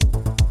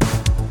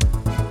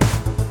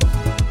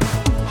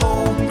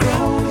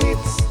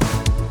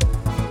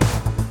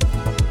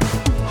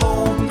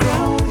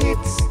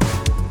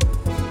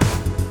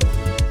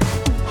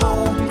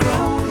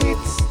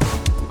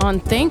on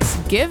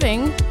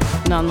Thanksgiving,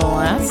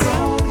 nonetheless.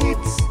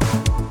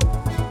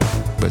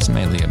 But it's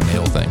mainly a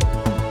male thing.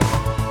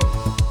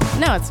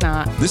 No, it's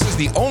not. This is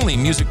the only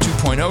Music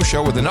 2.0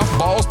 show with enough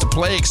balls to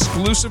play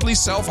exclusively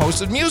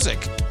self-hosted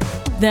music.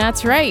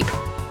 That's right.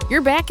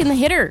 You're back in the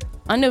hitter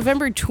on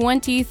November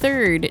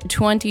 23rd,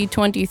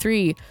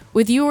 2023,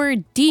 with your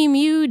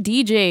DMU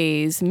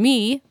DJs,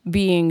 me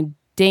being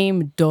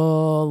Dame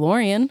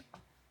DeLorean.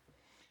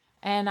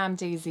 And I'm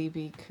Daisy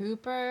B.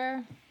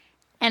 Cooper.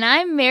 And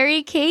I'm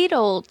Mary Kate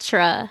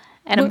Ultra.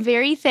 And I'm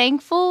very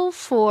thankful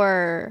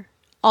for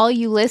all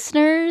you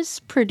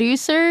listeners,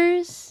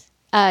 producers,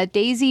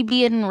 Daisy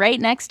being right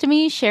next to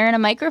me, sharing a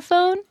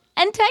microphone,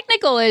 and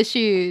technical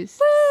issues.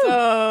 Woo!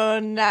 So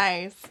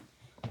nice.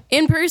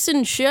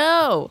 In-person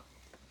show.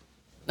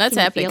 That's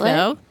Can you epic, feel it?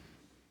 though.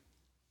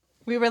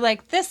 We were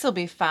like, this will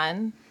be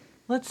fun.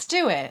 Let's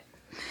do it.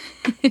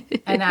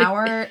 An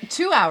hour,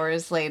 2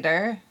 hours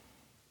later,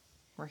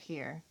 we're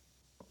here.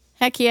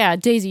 Heck yeah.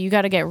 Daisy, you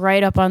got to get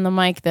right up on the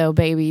mic, though,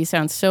 baby. You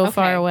sound so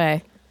far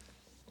away.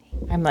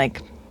 I'm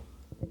like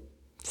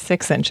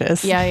 6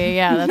 inches.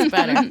 Yeah. That's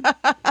better.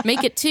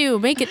 Make it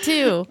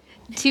two.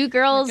 2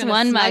 girls,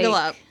 1 mic.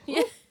 Up.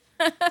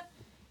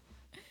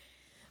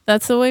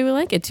 That's the way we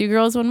like it. 2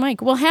 girls, 1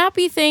 mic. Well,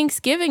 happy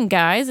Thanksgiving,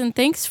 guys, and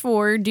thanks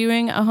for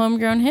doing a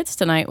Homegrown Hits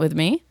tonight with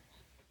me.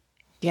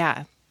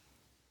 Yeah.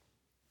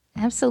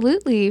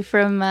 Absolutely.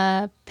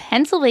 From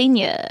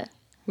Pennsylvania.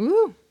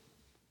 Ooh.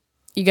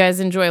 You guys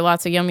enjoy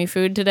lots of yummy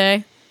food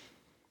today?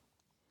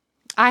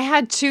 I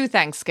had 2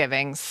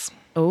 Thanksgivings.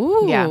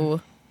 Ooh. Yeah.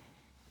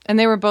 And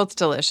they were both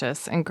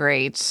delicious and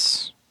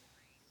great.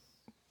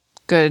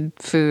 Good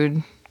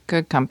food,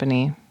 good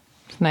company.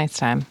 It's a nice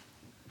time.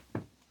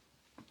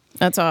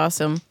 That's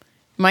awesome.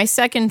 My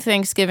second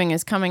Thanksgiving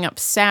is coming up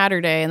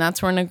Saturday, and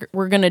that's when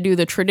we're going to do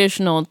the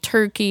traditional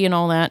turkey and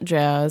all that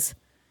jazz.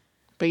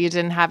 But you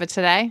didn't have it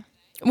today?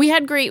 We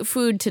had great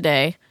food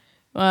today.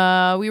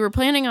 We were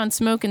planning on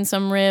smoking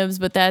some ribs,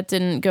 but that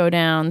didn't go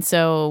down.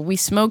 So we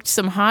smoked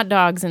some hot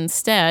dogs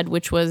instead,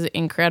 which was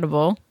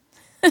incredible.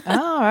 Oh,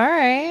 all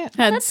right.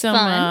 Had That's some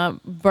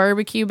fun.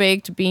 barbecue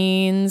baked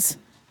beans,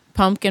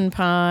 pumpkin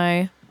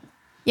pie.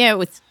 Yeah, it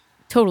was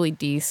totally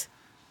decent.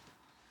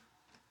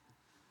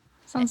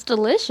 Sounds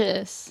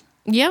delicious.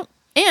 Yep.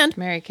 And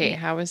Mary Kate,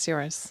 how was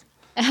yours?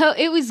 Oh,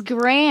 it was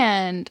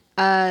grand.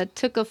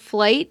 Took a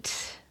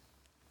flight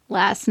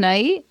last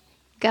night.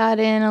 Got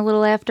in a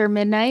little after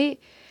midnight.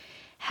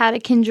 Had a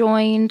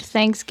conjoined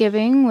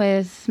Thanksgiving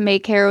with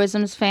Make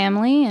Heroism's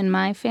family and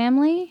my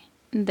family.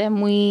 And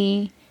then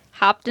we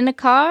hopped in a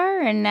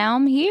car, and now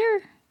I'm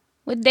here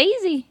with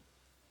Daisy.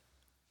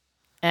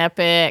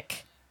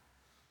 epic.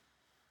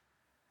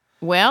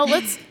 Well,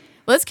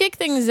 let's kick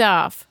things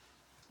off.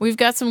 We've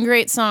got some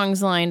great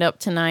songs lined up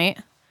tonight,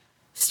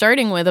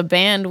 starting with a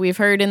band we've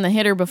heard in the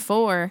hitter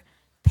before,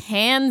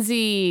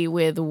 Pansy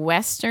with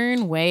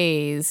Western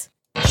Ways.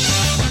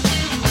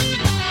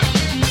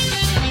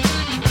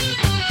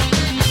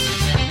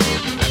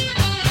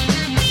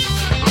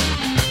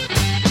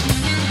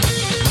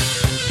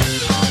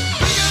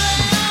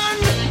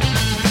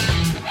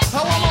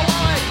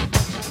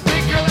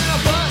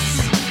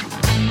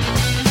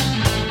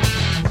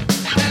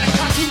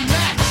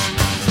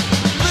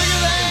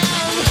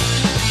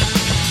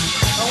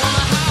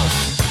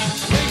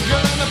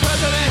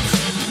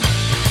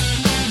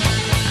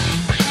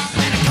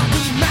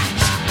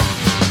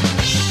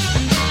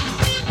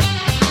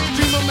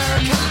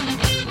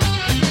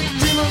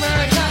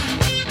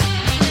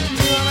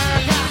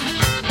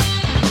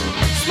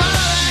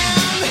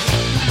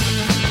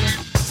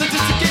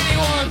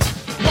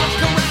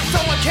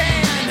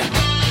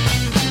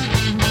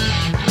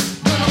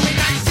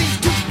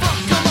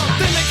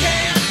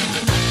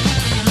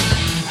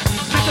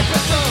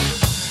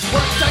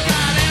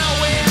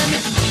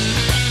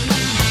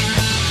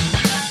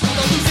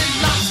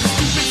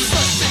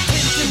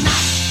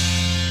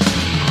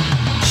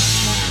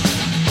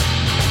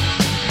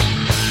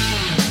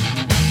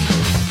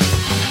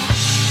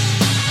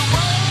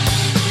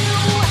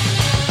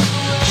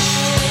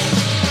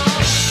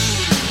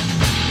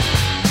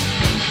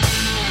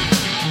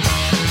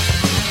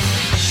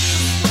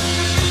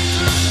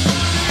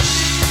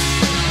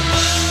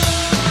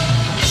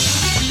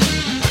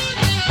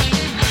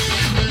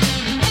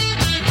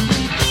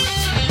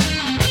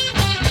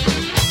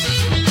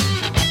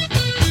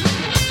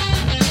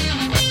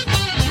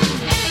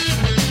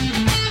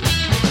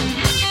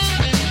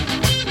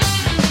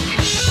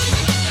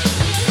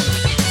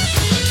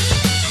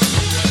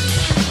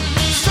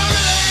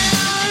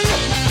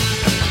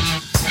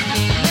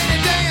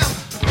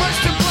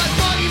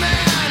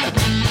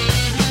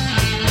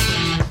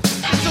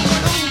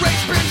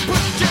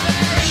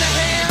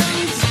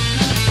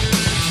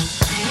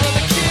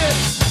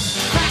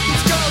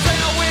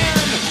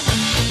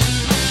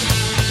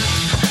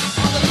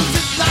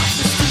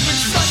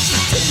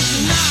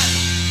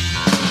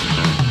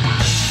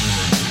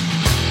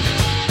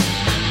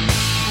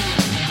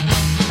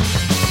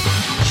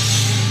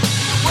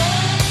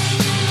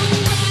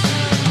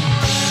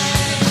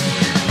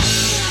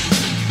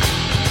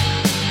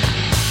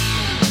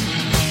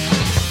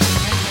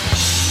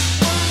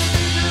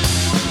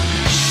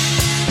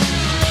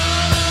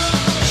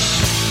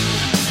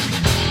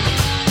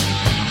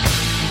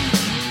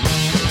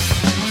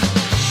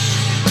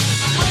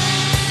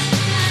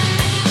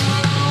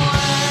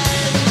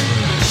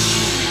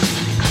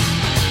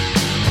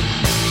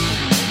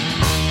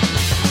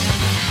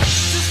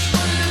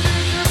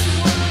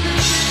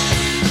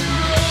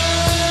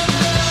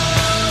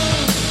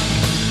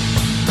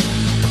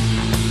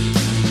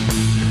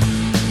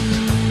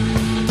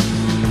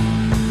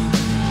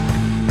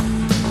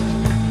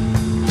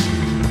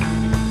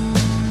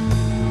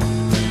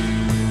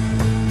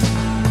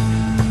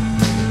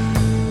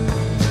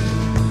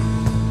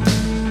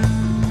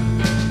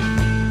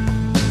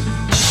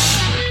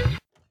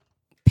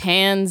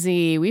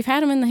 Pansy. We've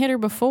had them in the hitter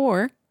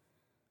before.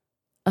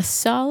 A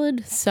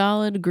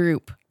solid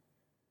group.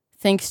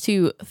 Thanks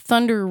to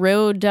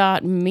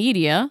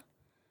thunderroad.media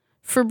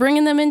for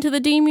bringing them into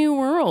the DMU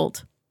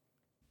world.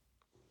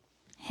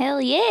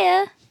 Hell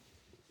yeah.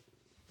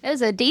 That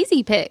was a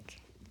Daisy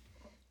pick.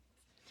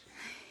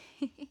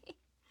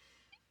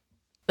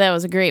 That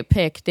was a great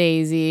pick,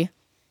 Daisy.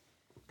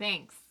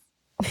 Thanks.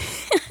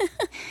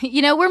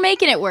 We're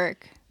making it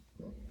work.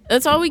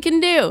 That's all we can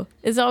do.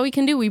 It's all we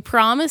can do. We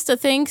promised a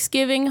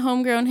Thanksgiving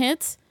homegrown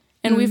hits,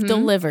 and we've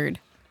delivered.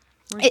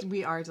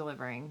 We are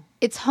delivering.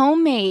 It's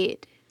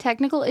homemade,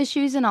 technical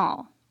issues and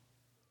all.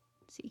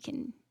 So you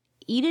can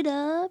eat it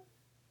up,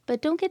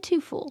 but don't get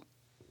too full,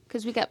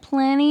 because we got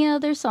plenty of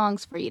other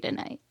songs for you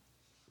tonight.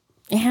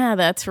 Yeah,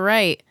 that's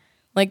right.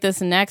 Like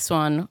this next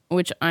one,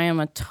 which I am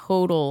a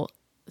total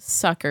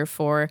sucker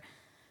for.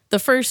 The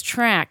first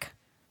track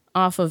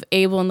off of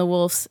Abel and the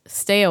Wolf's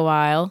Stay a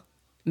While,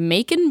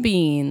 Making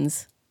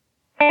Beans.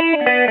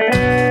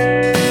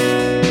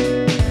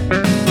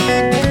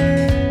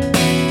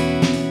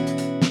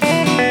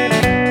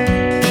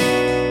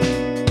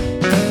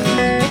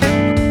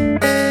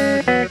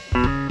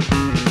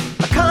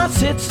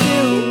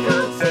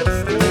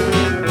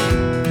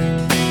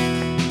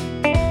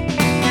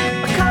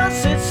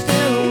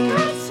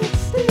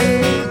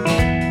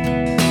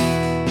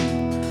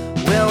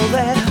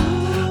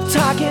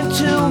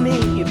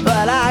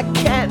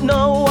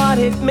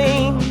 It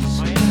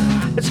means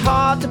it's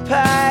hard to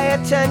pay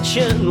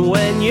attention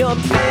when you're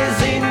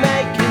busy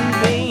making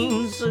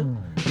beans.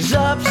 'Cause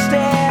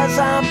upstairs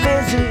I'm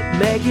busy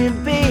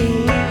making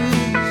beans,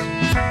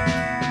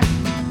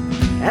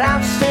 and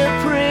I'm still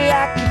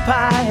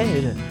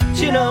preoccupied.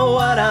 Do you know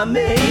what I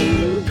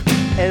mean?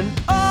 And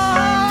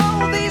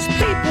all these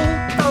people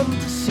come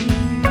to see.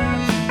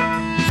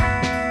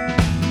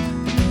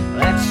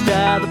 Let's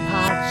stir the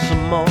pot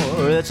some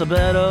more. It's a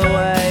better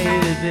way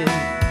to be.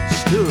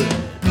 Stir it.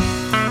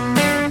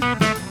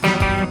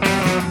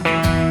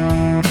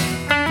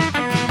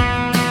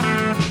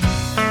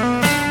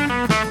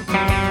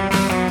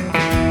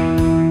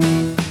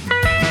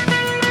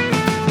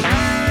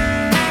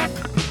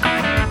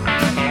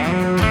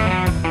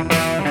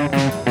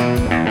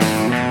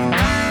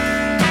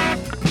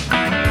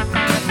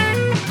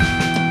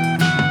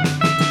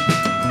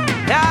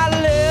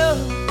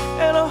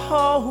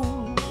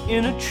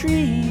 In a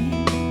tree,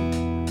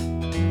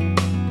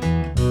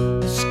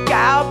 the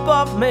sky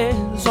above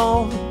me's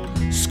on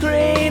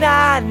screen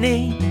I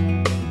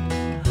need.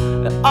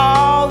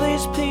 All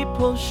these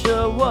people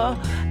sure were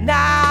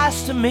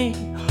nice to me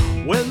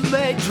when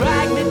they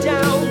dragged me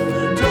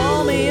down,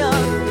 drove me up,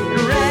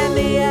 and ran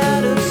me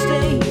out of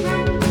state.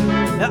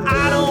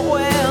 I don't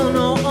wear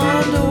no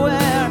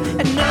underwear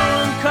and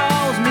no one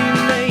calls me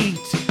late.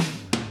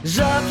 'Cause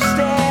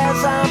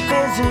upstairs I'm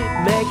busy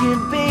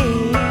making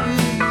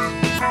beans,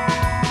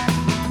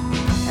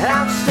 and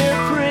I'm still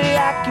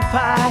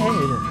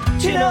preoccupied.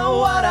 Do you know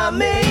what I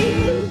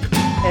mean?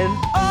 And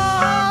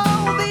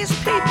all these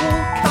people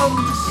come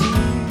to see.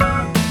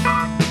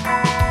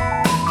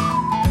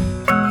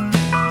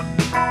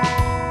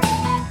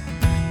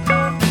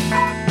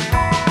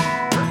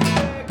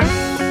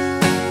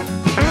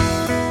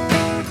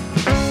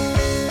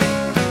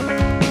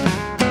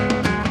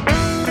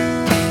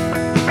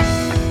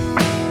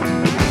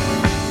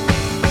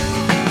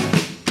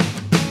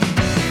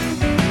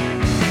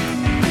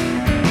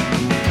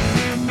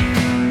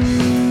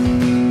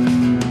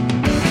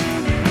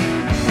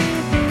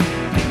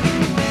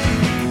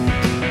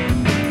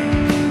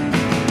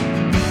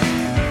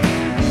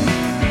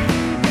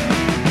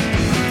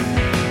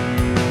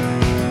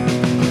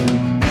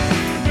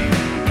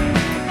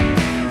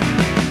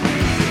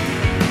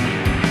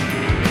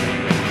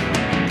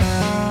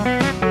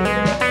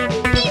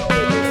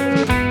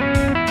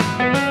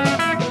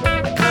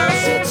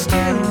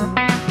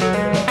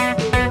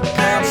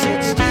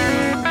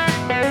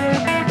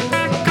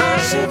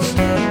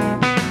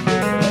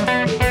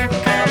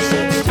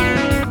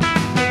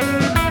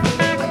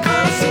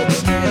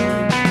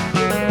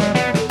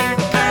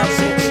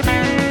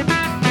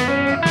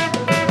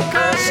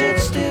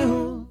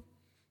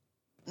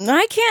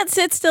 I can't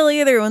sit still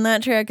either when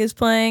that track is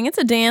playing. It's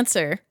a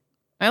dancer.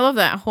 I love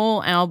that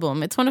whole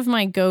album. It's one of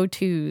my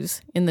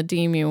go-tos in the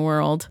DMU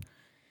world.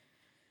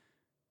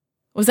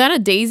 Was that a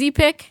Daisy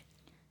pick?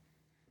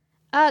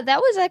 That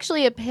was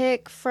actually a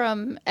pick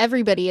from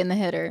everybody in the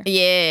hitter.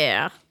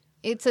 Yeah.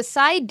 It's a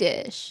side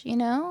dish, you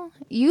know?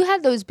 You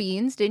had those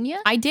beans, didn't you?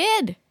 I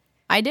did.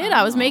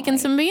 I was making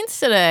some beans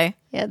today.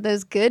 Yeah,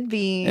 those good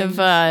beans. If you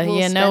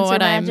know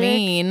what Magic. I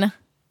mean.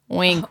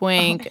 Wink,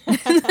 wink.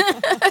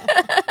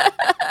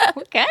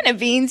 What kind of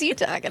beans are you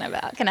talking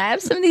about? Can I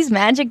have some of these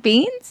magic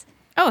beans?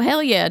 Oh,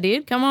 hell yeah,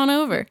 dude. Come on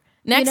over.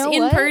 Next know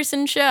what?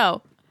 in-person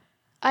show.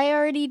 I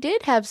already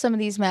did have some of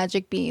these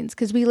magic beans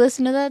because we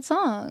listened to that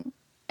song.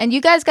 And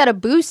you guys got to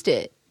boost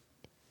it.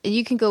 And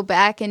you can go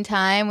back in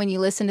time when you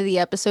listen to the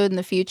episode in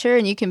the future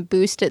and you can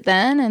boost it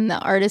then and the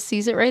artist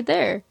sees it right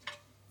there.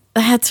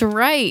 That's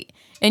right.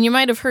 And you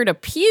might have heard a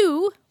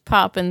pew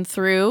popping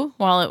through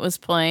while it was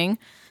playing.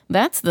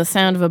 That's the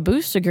sound of a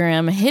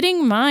boostergram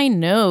hitting my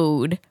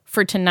node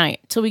for tonight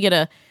till we get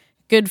a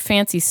good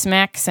fancy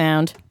smack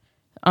sound.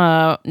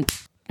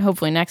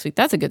 Hopefully next week.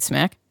 That's a good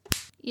smack.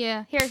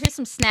 Yeah. Here's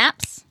some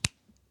snaps.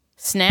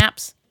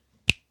 Snaps.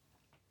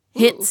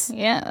 Hits. Ooh,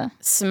 yeah.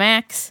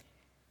 Smacks.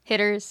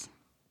 Hitters.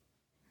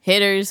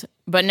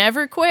 But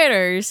never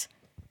quitters.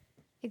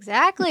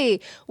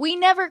 Exactly. We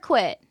never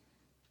quit.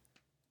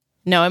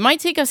 No, it might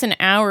take us an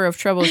hour of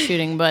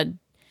troubleshooting, but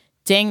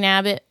dang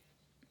nabbit,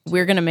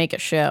 we're going to make a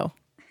show.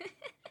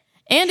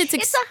 And it's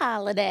a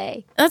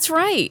holiday. That's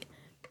right.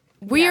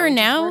 We are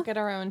now work at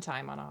our own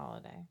time on a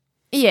holiday.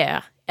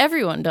 Yeah,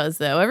 everyone does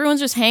though. Everyone's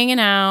just hanging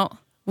out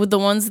with the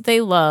ones that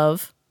they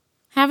love,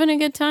 having a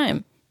good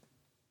time.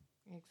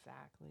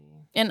 Exactly.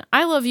 And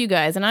I love you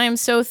guys, and I am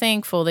so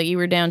thankful that you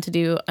were down to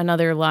do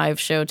another live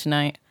show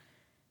tonight.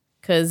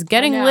 Because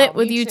getting lit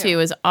with you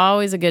two is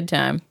always a good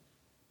time.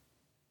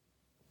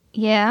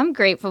 Yeah, I'm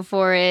grateful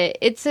for it.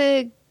 It's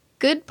a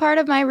good part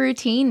of my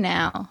routine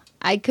now.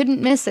 I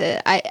couldn't miss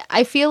it.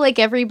 I feel like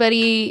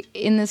everybody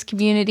in this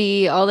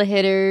community, all the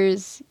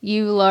hitters,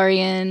 you,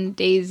 Larian,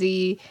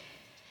 Daisy,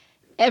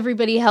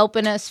 everybody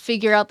helping us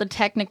figure out the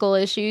technical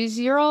issues,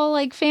 you're all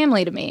like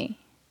family to me.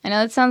 I know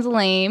that sounds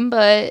lame,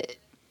 but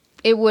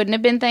it wouldn't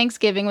have been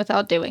Thanksgiving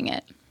without doing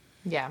it.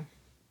 Yeah.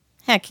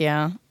 Heck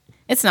yeah.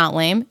 It's not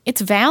lame.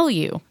 It's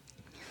value.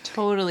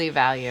 Totally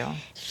value.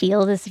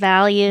 Feel this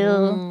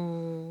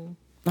value.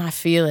 I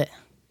feel it.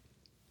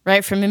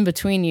 Right from in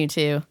between you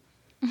two.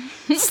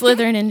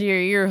 Slithering into your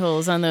ear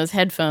holes on those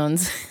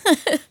headphones.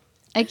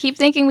 I keep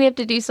thinking we have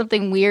to do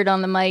something weird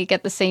on the mic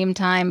at the same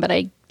time, but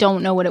I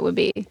don't know what it would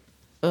be.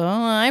 Oh,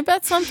 I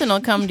bet something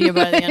will come to you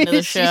by the end of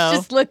the show. She's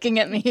just looking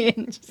at me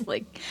and just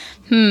like,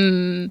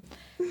 I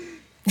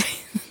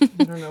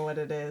don't know what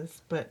it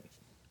is, but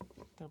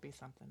there'll be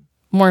something.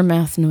 More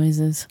mouth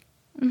noises.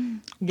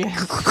 Yeah.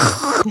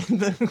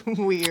 The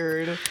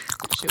weird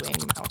chewing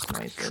mouth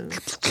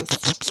noises.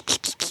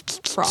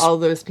 Just for all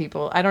those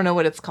people. I don't know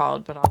what it's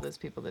called, but all those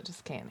people that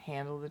just can't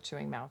handle the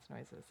chewing mouth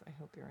noises. I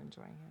hope you're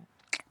enjoying it.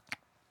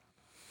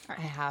 I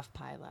have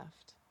pie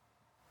left.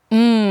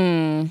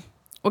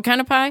 What kind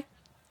of pie?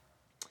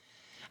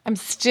 I'm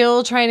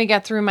still trying to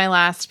get through my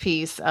last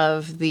piece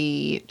of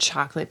the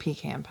chocolate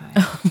pecan pie.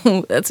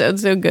 That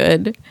sounds so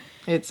good.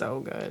 It's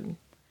so good.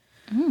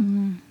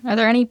 are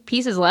there any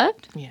pieces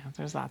left? Yeah,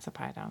 there's lots of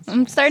pie downstairs.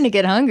 I'm starting to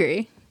get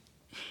hungry.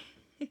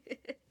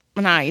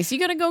 Nice. You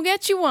gotta go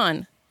get you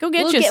one. Go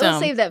get you some. We'll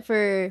save that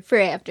for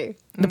after.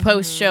 The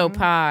post-show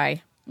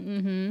pie.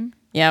 Mm-hmm.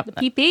 Yep. The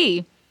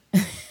PP.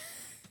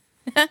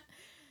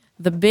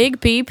 The big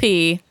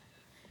PP.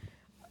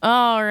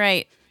 All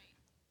right.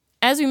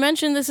 As we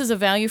mentioned, this is a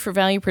value for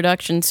value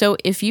production. So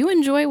if you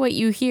enjoy what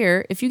you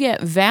hear, if you get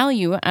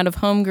value out of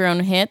Homegrown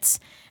Hits,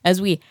 as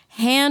we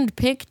hand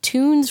pick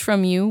tunes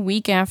from you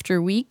week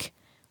after week,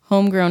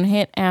 homegrown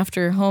hit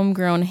after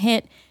homegrown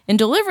hit, and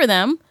deliver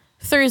them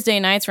Thursday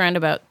nights around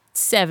about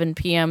 7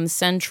 p.m.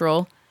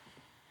 Central,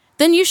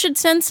 then you should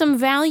send some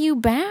value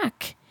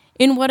back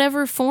in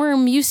whatever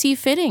form you see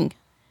fitting.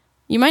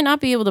 You might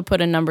not be able to put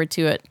a number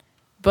to it,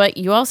 but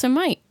you also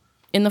might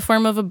in the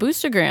form of a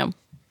boostergram.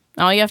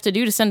 All you have to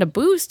do to send a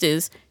boost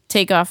is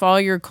take off all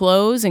your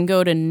clothes and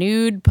go to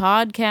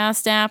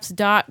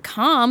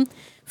nudepodcastapps.com.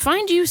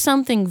 Find you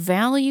something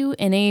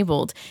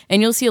value-enabled,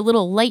 and you'll see a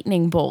little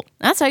lightning bolt.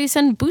 That's how you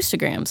send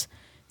boostergrams.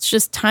 It's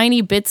just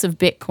tiny bits of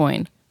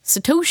Bitcoin,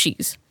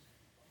 Satoshis.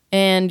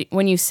 And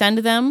when you send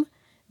them,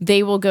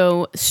 they will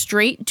go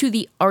straight to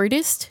the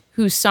artist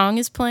whose song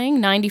is playing,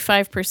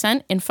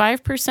 95%, and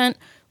 5%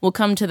 will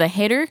come to the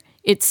hitter.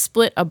 It's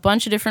split a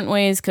bunch of different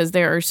ways because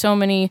there are so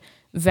many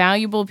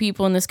valuable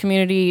people in this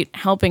community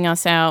helping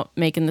us out,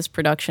 making this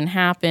production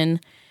happen.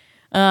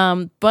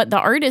 But the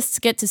artists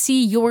get to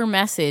see your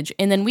message,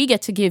 and then we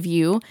get to give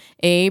you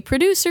a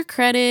producer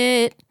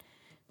credit.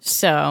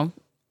 So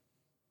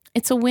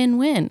it's a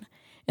win-win.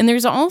 And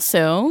there's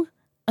also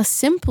a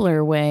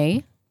simpler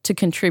way to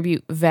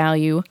contribute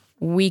value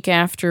week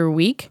after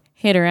week,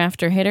 hitter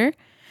after hitter,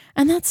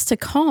 and that's to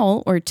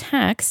call or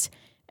text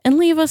and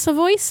leave us a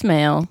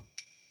voicemail.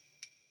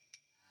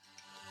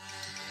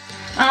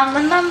 On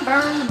the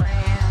number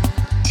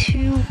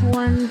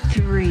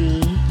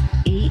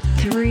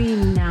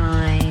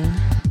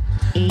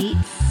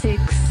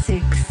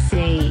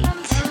 213-839-8668.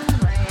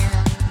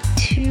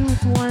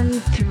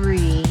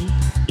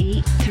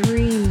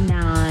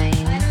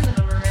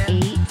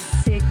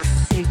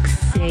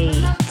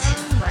 213-839-8668.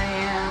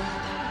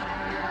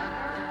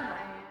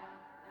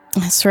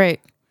 That's right.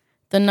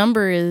 The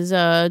number is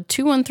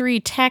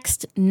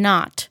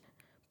 213-TEXT-NOT.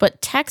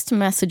 But text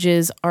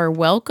messages are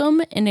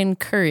welcome and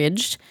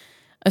encouraged,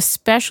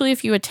 especially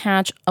if you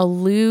attach a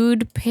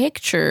lewd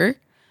picture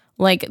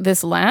like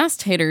this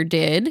last hitter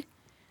did.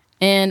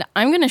 And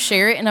I'm going to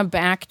share it in a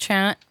back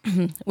chat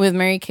with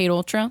Mary Kate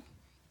Ultra.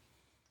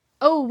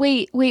 Oh,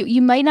 wait.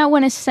 You might not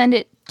want to send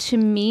it to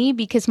me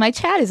because my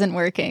chat isn't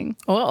working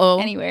Uh-oh.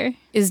 anywhere.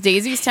 Is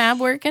Daisy's tab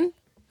working?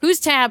 Whose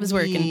tab is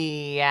working?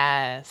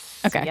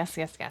 Yes. Okay. Yes.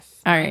 All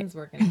right. Mine's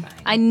working fine.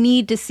 I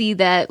need to see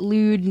that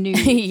lewd nude.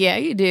 Yeah,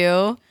 you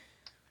do.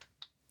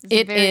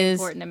 It's very is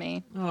important to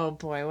me. Oh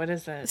boy, what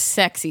is it?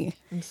 sexy.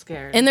 I'm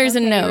scared. And there's a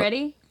Okay, note. you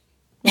ready?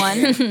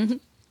 1,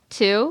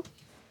 2,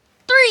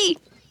 3.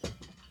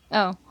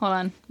 Oh, hold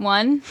on.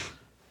 1,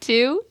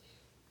 2,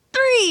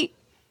 3.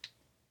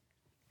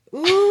 Ooh.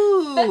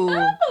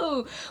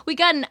 Oh, we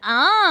got an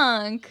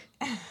ankh.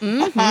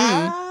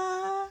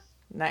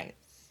 Nice.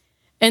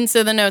 And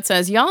so the note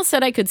says, y'all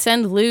said I could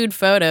send lewd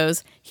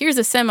photos. Here's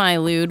a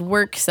semi-lewd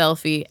work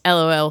selfie.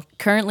 LOL.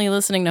 Currently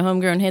listening to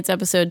Homegrown Hits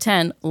episode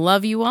 10.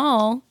 Love you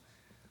all.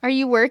 Are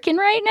you working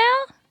right now?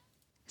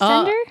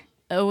 Sender?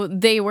 Oh,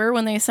 they were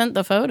when they sent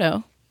the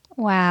photo.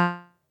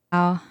 Wow.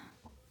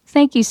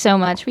 Thank you so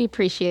much. We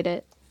appreciate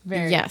it.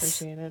 Very Yes.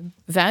 appreciated.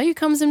 Value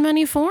comes in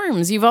many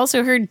forms. You've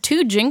also heard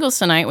 2 jingles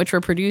tonight, which were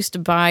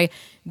produced by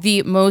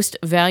the most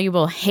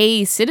valuable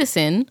Hey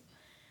Citizen.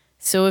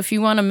 So if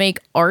you want to make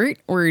art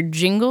or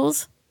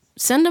jingles,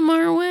 send them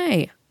our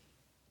way.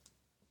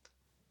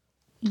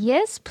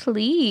 Yes,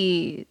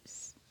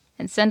 please.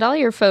 And send all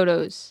your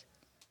photos.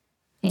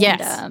 And,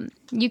 Yes.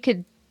 You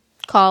could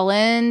call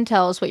in,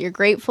 tell us what you're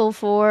grateful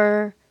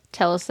for,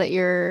 tell us that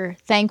you're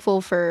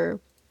thankful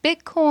for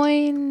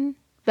Bitcoin,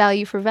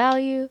 value for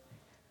value,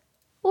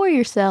 or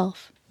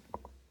yourself.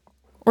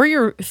 Or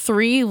your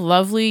 3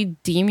 lovely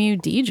DMU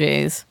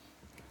DJs.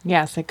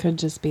 Yes, it could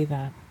just be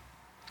that.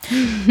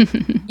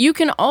 You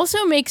can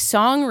also make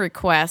song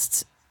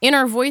requests in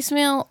our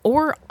voicemail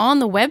or on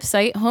the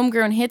website,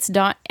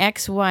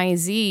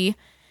 homegrownhits.xyz.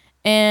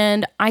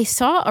 And I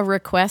saw a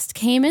request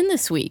came in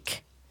this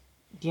week.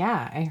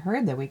 Yeah, I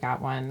heard that we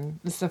got one.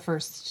 This is the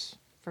first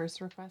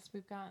request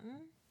we've gotten.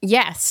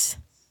 Yes,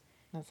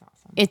 That's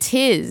awesome. it's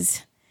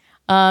his.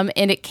 And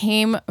it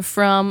came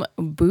from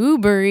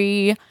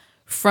Boobery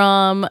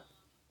from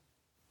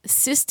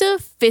Sista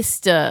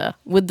Fista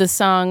with the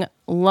song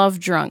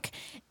Love Drunk.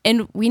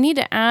 And we need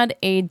to add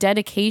a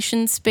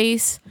dedication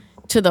space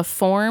to the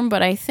form,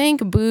 but I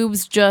think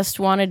Boobs just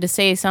wanted to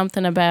say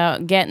something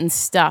about getting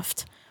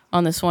stuffed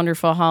on this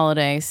wonderful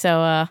holiday.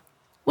 So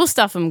we'll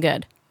stuff him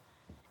good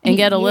and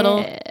get a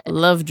little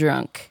love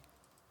drunk.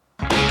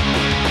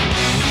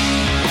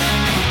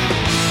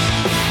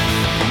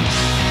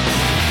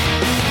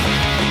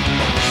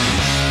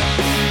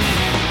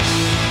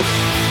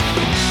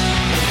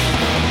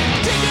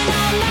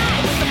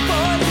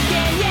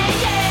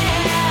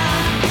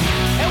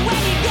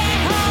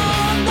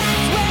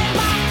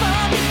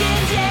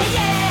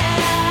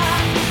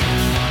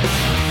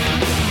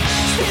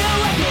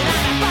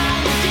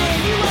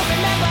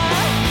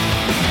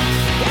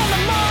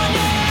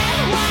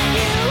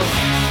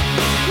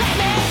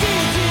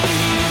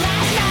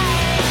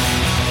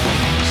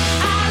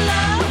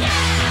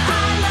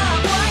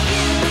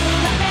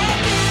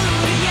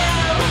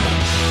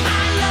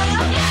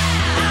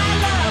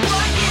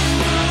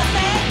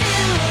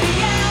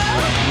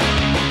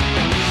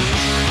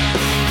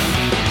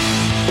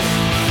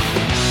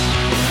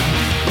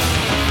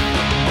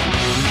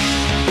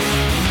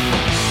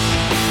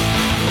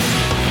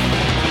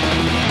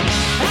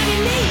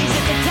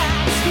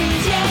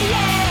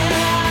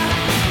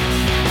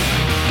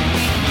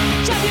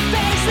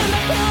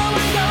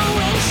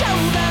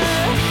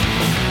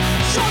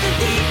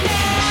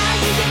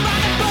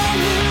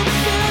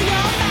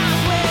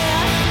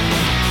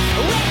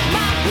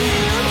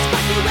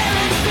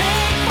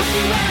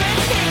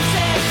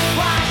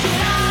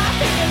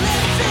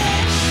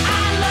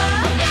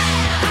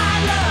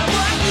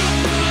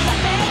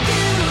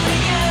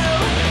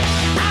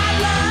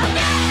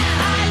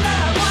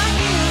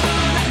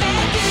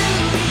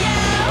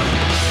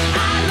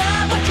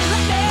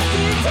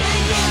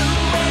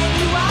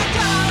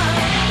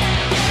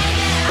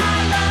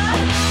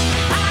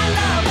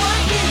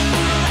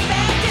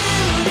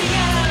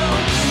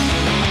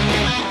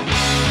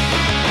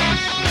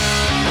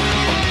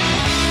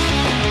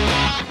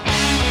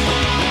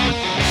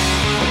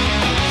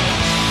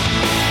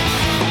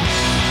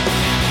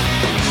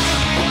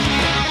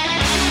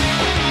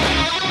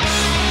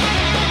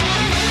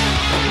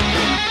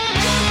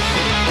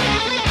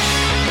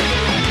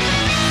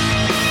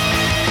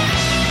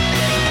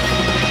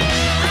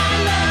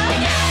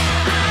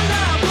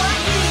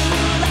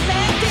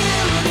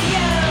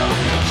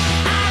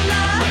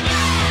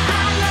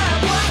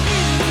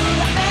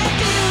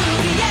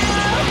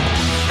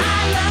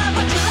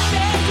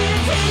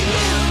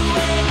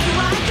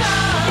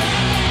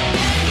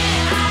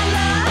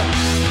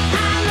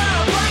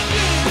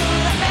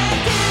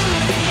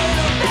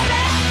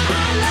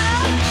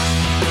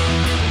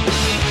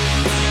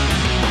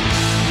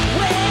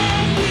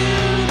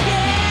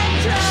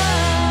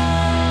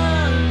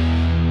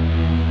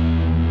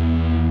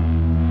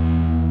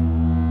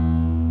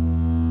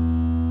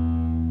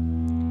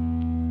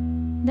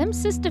 Them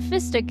Sister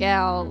Fista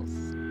gals,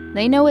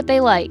 they know what they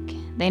like.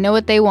 They know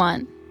what they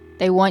want.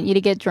 They want you to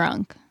get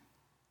drunk.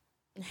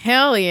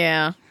 Hell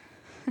yeah.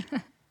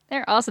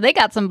 They're awesome. They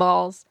got some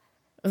balls.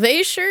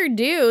 They sure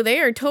do. They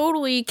are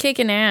totally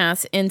kicking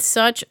ass and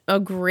such a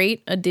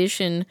great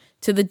addition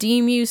to the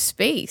DMU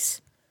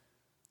space.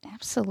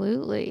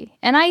 Absolutely.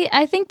 And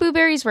I think Boo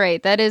Berry's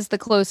right. That is the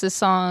closest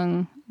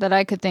song that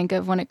I could think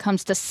of when it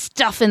comes to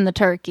stuffing the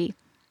turkey.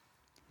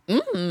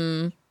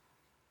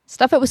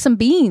 Stuff it with some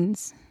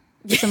beans,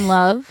 some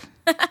love,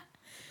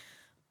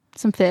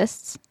 some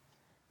fists.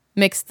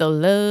 Mix the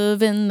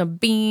love and the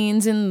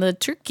beans and the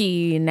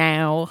turkey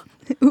now.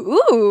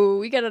 Ooh,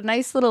 we got a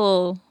nice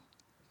little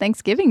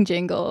Thanksgiving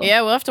jingle.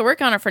 Yeah, we'll have to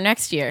work on it for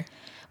next year.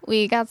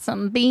 We got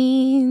some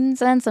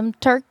beans and some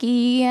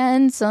turkey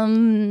and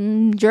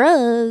some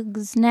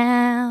drugs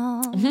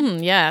now.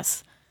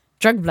 Yes.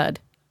 Drug blood.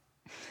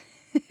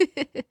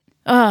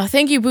 Oh,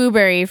 thank you,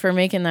 Booberry, for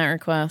making that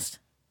request.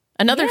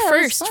 Another Yeah, that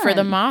was first for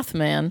the fun.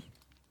 Mothman.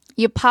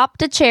 You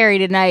popped a cherry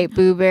tonight,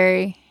 Boo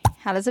Berry.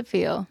 How does it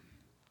feel?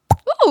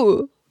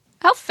 Ooh,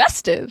 how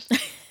festive.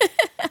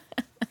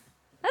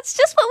 That's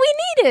just what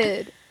we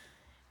needed.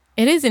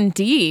 It is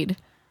indeed.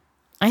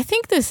 I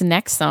think this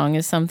next song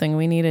is something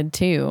we needed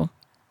too.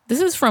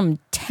 This is from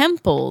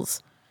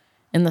Temples,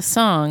 and the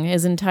song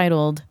is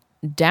entitled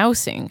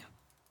Dousing.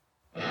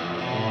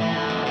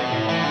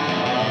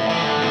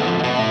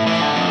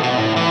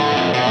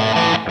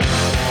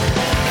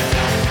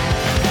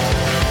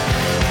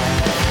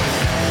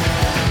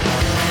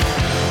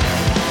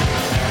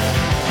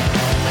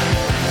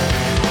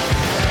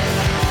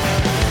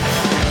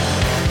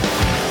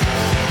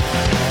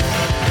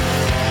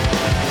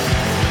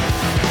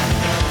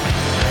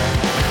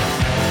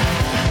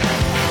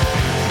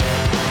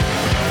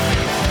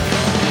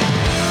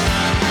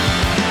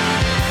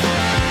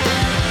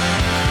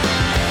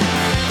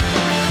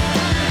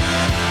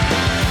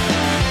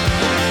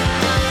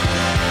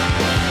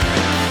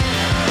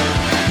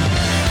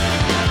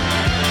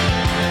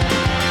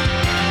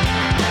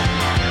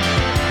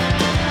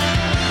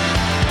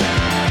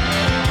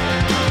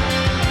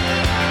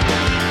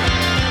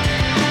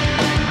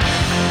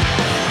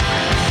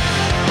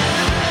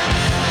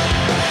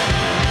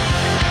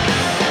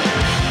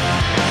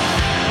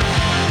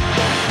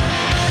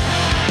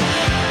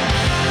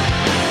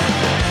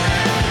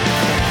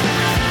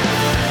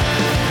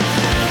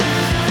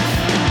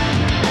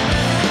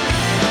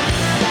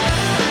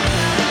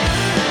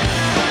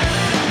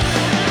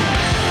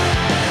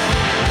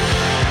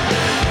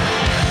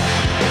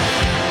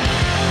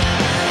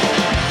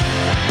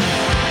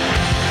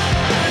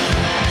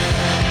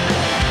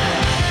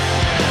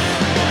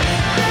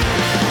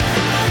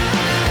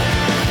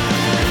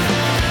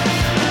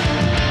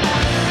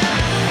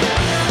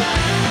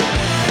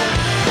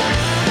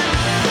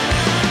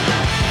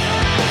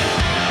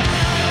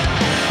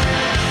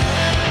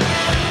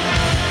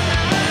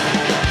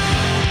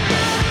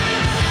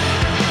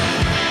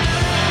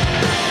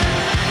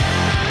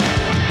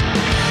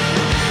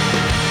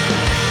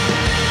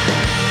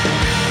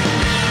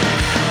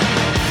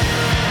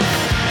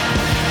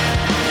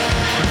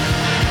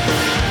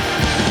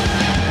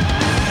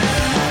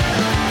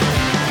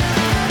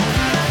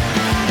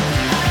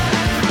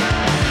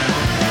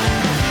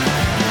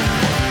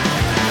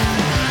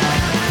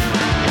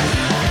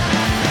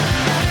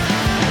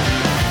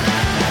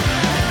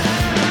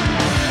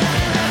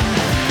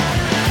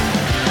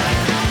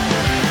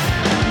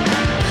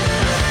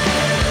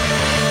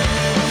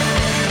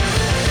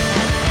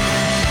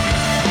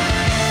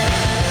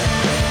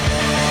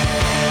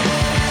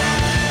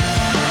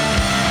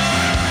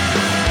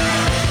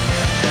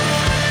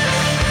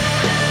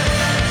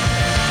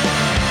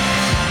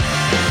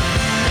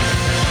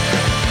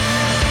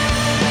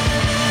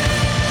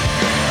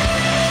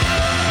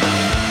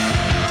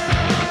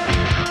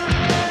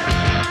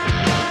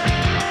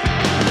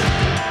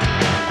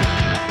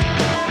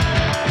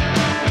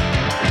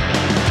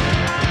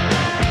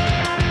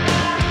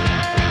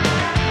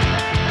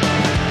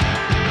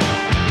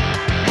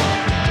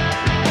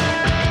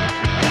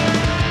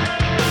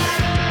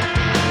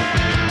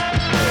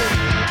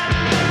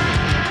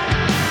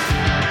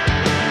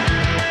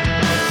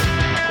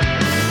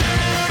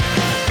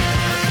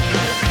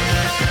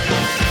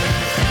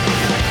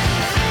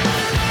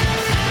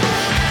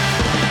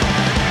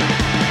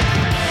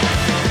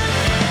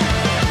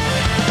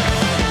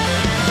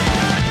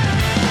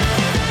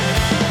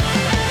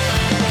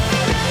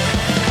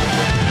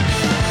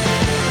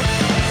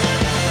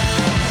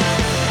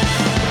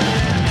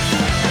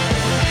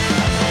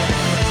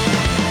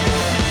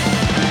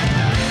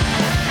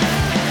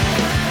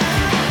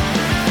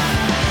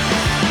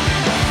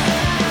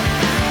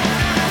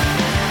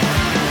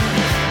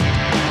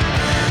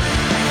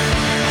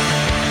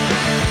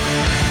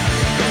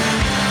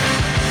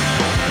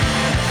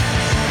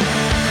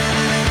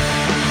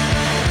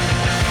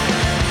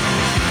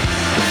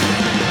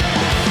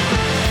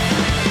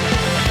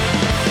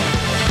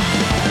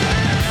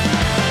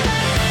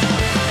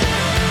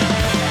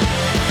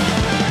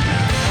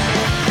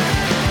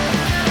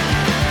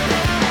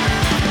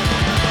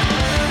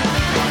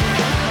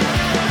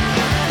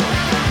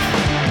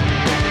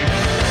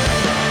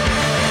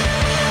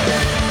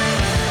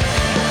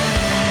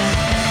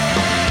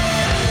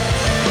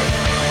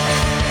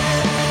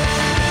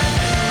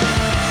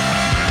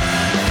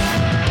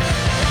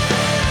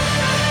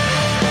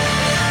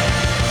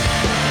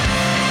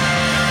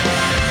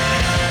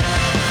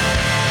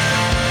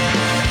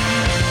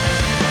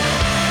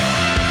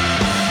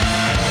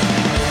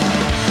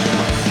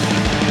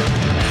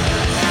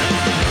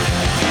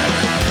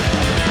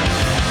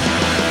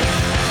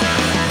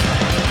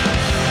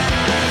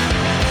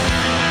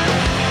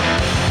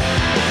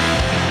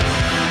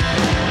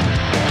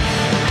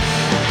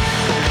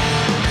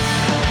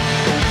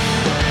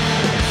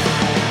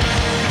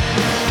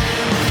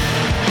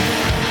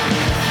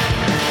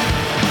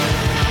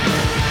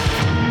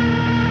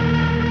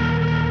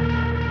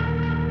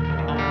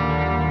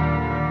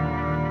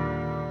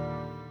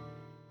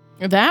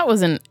 That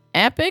was an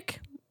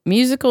epic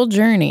musical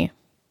journey.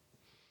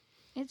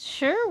 It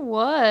sure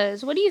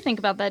was. What do you think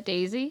about that,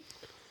 Daisy?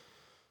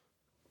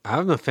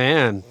 I'm a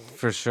fan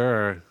for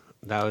sure.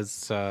 That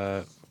was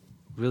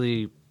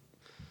really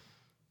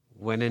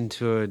went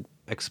into an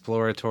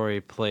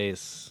exploratory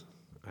place,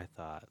 I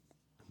thought,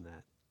 in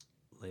that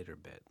later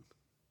bit.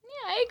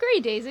 Yeah, I agree,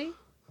 Daisy.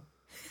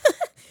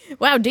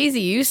 Wow,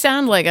 Daisy, you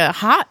sound like a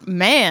hot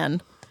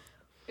man.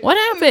 What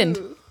happened?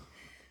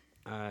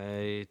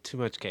 Too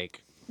much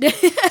cake.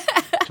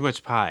 Too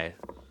much pie.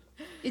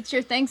 It's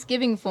your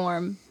Thanksgiving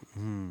form.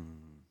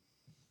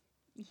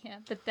 Yeah,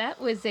 but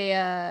that was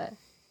a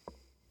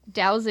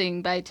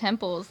Dowsing by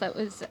Temples. That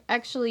was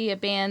actually a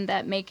band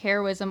that Make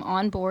Heroism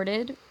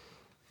onboarded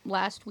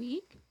last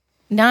week.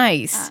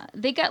 Nice.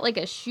 They got like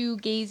a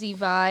shoegazy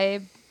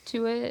vibe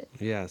to it.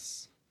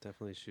 Yes,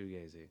 definitely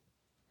shoegazy.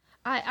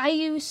 I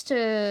used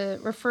to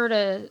refer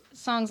to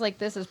songs like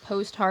this as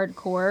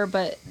post-hardcore,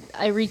 but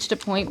I reached a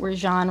point where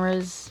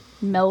genres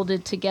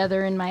melded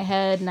together in my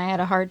head, and I had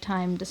a hard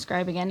time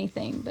describing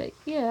anything. But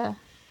yeah,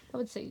 I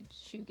would say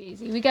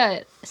shoegazy. We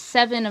got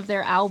 7 of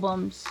their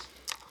albums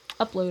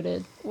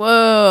uploaded.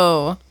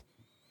 Whoa.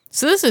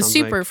 So this is Sounds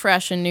super like-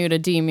 fresh and new to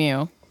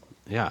DMU.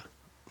 Yeah.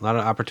 A lot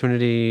of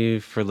opportunity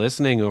for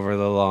listening over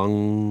the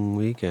long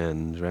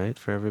weekend, right?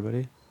 For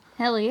everybody.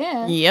 Hell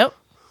yeah. Yep.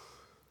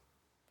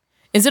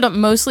 Is it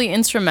mostly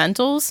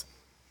instrumentals?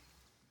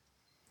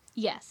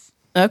 Yes.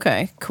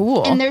 Okay,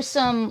 cool. And there's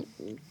some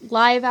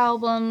live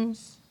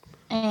albums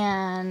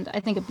and I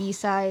think a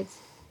B-sides.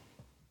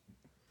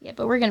 Yeah,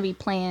 but we're going to be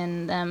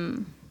playing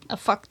them a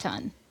fuck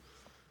ton.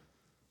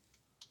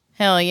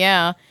 Hell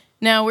yeah.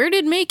 Now, where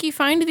did Makey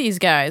find these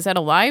guys? At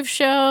a live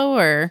show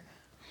or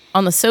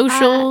on the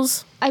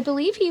socials? I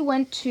believe he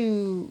went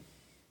to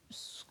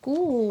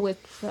school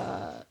with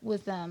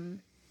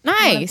them. One of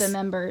Nice. the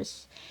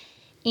members.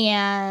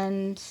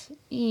 And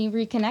he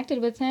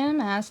reconnected with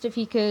him, asked if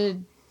he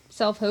could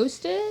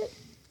self-host it.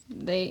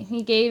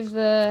 He gave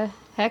the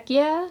heck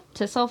yeah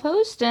to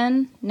self-host,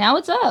 and now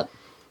it's up.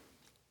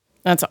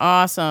 That's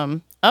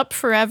awesome. Up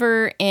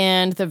forever,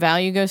 and the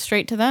value goes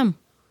straight to them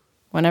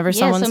whenever Yeah,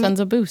 someone so sends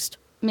a boost.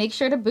 Make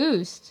sure to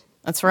boost.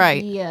 That's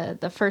right.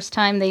 The first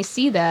time they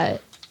see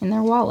that in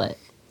their wallet.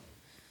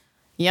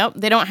 Yep.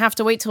 They don't have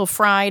to wait till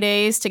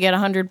Fridays to get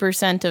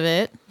 100% of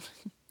it.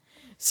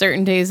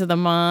 Certain days of the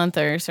month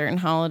or certain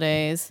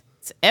holidays.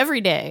 It's every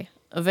day,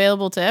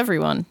 available to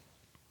everyone.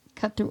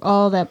 Cut through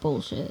all that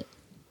bullshit.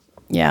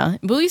 Yeah.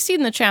 Bully Seed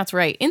in the chat's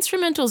right.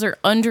 Instrumentals are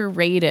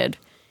underrated.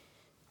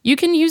 You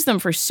can use them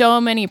for so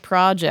many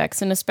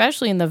projects, and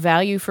especially in the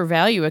value for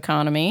value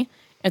economy.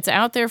 It's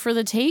out there for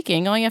the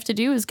taking. All you have to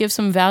do is give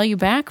some value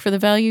back for the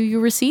value you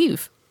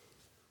receive.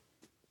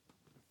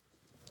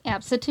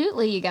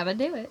 Absolutely, you gotta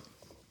do it.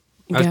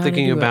 I was Gotta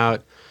thinking do it.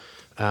 about,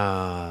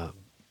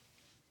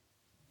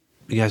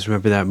 you guys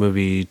remember that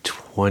movie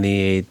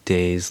 28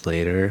 Days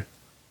Later?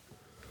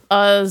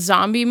 A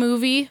zombie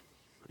movie?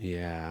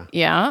 Yeah.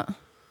 Yeah.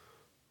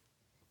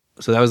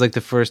 So that was like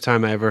the first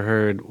time I ever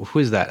heard, who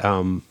is that?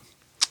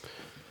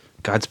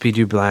 Godspeed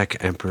You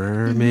Black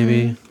Emperor,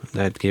 maybe?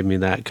 That gave me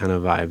that kind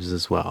of vibes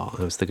as well.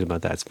 I was thinking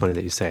about that. It's funny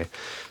that you say.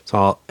 It's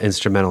all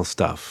instrumental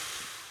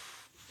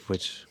stuff,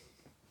 which,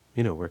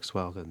 works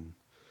well in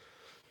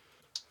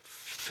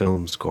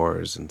film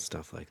scores and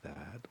stuff like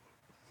that,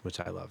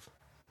 which I love.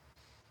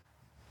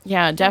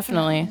 Yeah,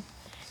 definitely.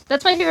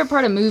 That's my favorite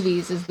part of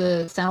movies is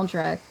the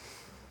soundtrack.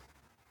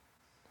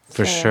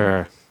 For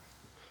sure.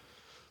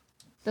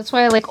 That's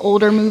why I like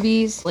older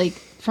movies, like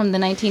from the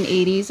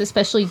 1980s,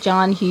 especially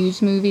John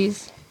Hughes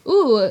movies.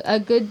 Ooh, I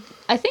think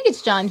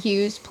it's John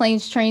Hughes,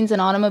 Planes, Trains,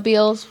 and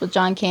Automobiles with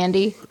John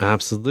Candy.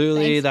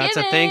 Absolutely. That's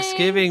a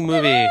Thanksgiving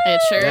movie.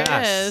 It sure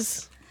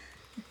Yes.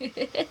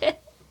 is.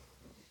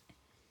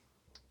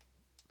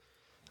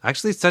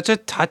 Actually, such a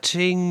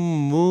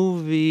touching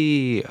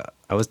movie.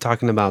 I was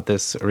talking about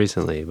this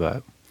recently,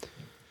 but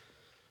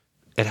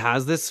it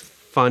has this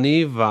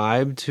funny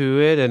vibe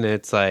to it, and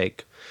it's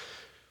like,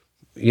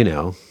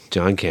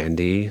 John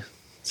Candy,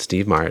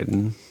 Steve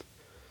Martin,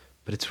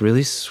 but it's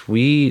really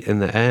sweet in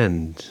the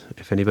end,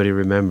 if anybody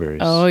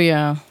remembers. Oh,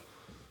 yeah.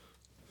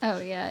 Oh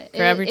yeah,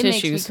 Grab your it makes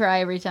tissues. me cry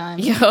every time.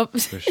 Yup.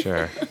 For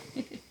sure.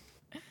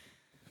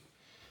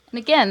 And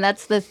again,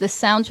 that's the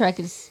soundtrack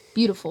is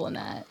beautiful in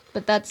that,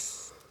 but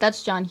that's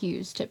John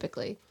Hughes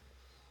typically.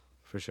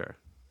 For sure.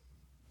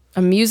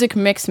 A music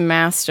mix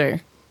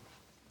master.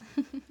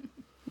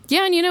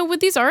 Yeah, and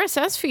with these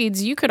RSS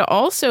feeds, you could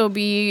also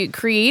be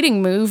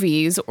creating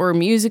movies or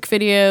music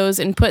videos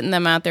and putting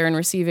them out there and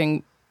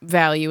receiving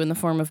value in the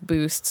form of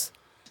boosts.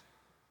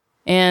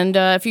 And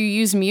if you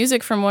use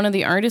music from one of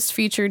the artists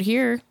featured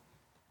here,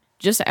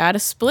 just add a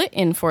split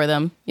in for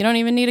them. You don't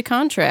even need a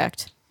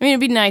contract. I mean,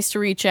 it'd be nice to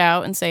reach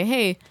out and say,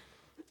 hey,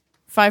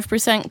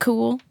 5%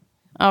 cool?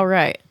 All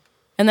right.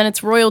 And then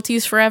it's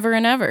royalties forever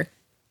and ever.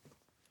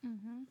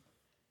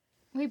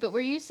 Wait, but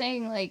were you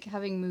saying like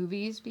having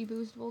movies be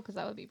boostable? Because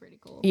that would be pretty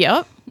cool.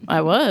 Yep,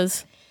 I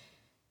was.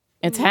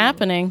 It's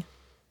happening.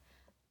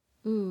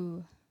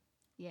 Ooh,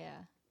 yeah.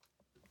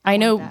 I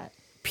know that.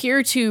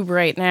 PeerTube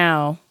right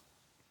now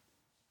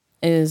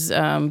is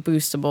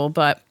boostable,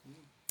 but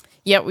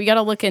yeah, we got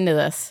to look into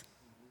this.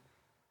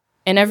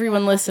 And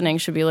everyone listening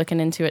should be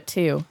looking into it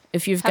too.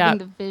 If you've Having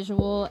got the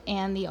visual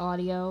and the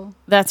audio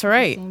That's at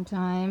right. the same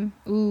time.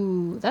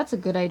 Ooh, that's a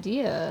good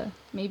idea.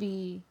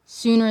 Maybe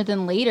sooner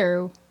than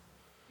later,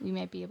 we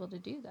might be able to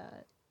do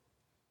that.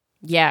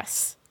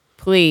 Yes.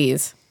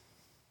 Please.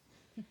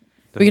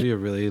 That'd be a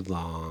really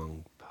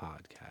long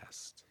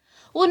podcast.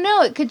 Well,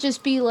 no, it could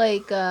just be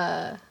like,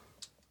 it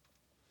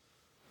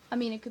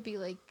could be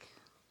like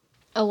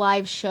a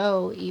live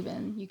show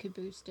even. You could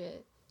boost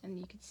it and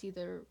you could see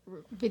the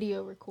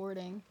video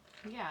recording.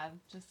 Yeah,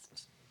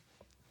 just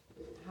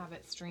have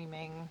it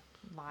streaming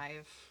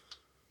live.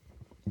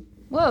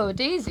 Whoa,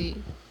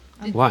 Daisy.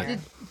 What?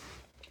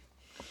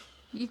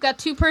 You've got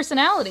two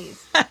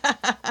personalities.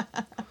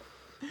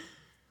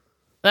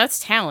 That's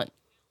talent.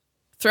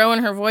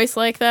 Throwing her voice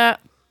like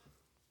that.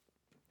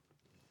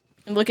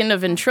 Look into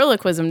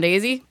ventriloquism,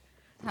 Daisy.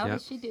 How Yep.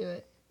 does she do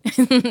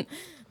it?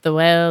 The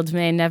world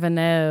may never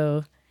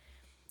know.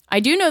 I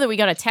do know that we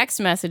got a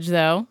text message,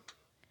 though.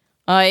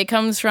 It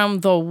comes from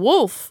The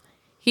Wolf.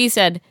 He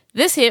said,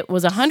 "This hit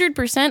was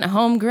 100%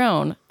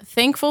 homegrown.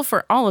 Thankful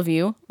for all of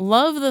you.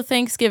 Love the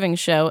Thanksgiving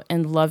show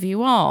and love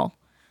you all."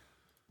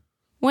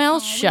 Well,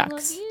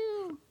 shucks.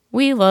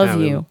 We love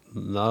you.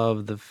 We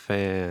love the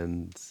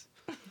fans.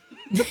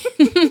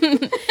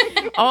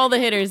 All the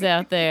hitters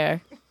out there.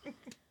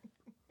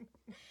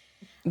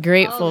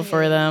 Grateful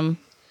for them.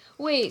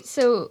 Wait,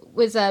 so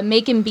was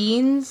Making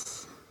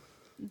Beans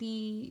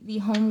the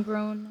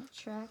homegrown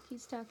track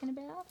he's talking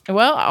about?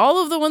 Well,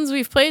 all of the ones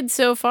we've played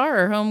so far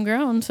are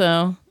homegrown,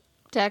 so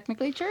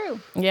Technically true.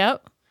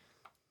 yep.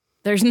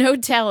 There's no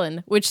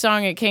telling which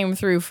song it came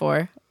through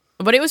for.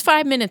 But it was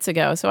 5 minutes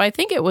ago, so I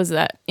think it was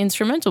that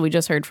instrumental we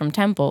just heard from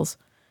Temples.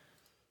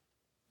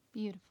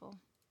 Beautiful.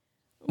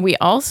 We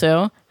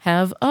also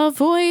have a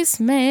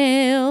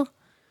voicemail.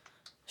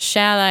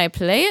 Shall I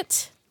play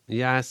it?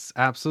 Yes,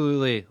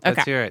 absolutely. Let's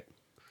Okay. hear it.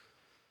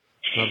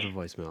 Love the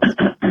voicemails.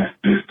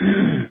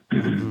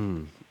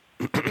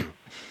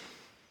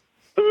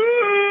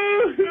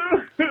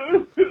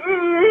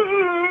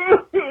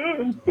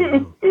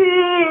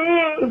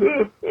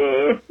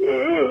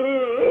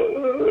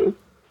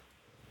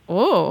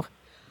 Oh,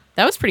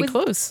 that was pretty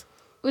close.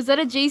 Was that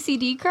a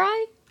JCD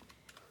cry?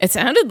 It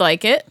sounded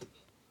like it.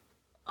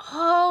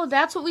 Oh,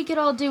 that's what we could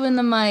all do in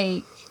the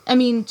mic. I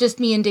mean, just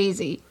me and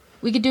Daisy.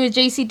 We could do a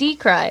JCD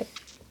cry.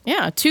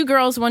 Yeah, 2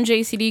 girls, 1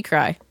 JCD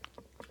cry.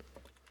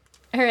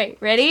 All right,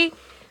 ready?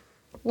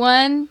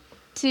 1,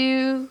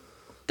 2,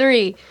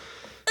 3.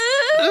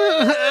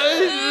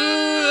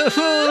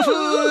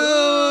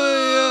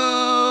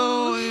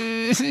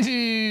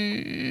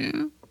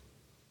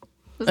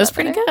 That's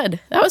pretty good.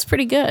 That was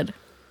pretty good.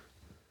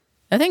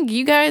 I think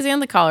you guys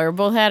and the caller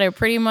both had it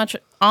pretty much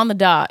on the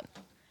dot.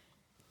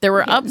 There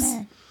were ups,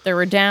 there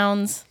were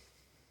downs.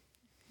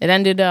 It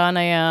ended on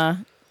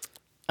a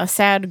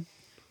sad,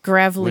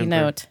 gravelly Whimper.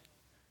 note.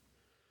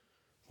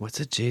 What's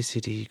a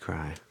JCD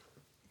cry?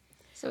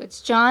 So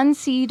it's John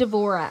C.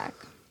 Dvorak.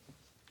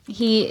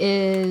 He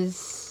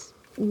is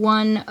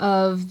one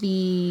of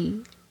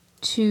the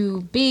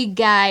 2 big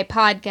guy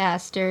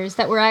podcasters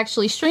that we're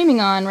actually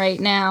streaming on right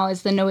now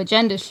as the No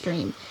Agenda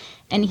stream.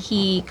 And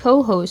he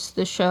co-hosts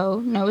the show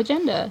No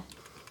Agenda.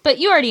 But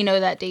you already know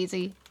that,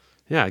 Daisy.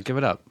 Yeah, give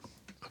it up.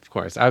 Of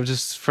course. I was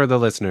just for the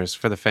listeners,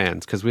 for the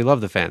fans, because we love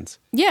the fans.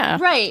 Yeah.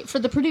 Right, for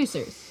the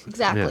producers.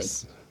 Exactly.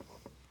 Yes.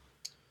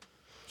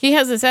 He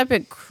has this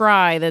epic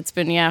cry that's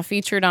been,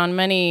 featured on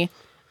many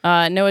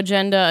No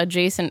Agenda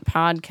adjacent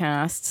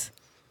podcasts.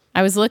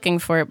 I was looking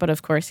for it, but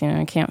of course,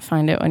 I can't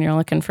find it when you're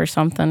looking for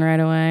something right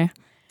away.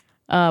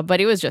 But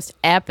it was just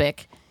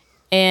epic.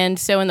 And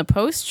so in the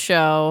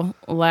post-show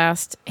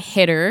last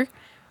hitter,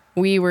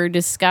 we were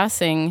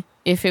discussing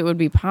if it would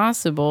be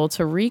possible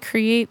to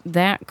recreate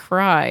that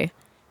cry.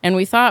 And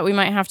we thought we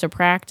might have to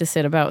practice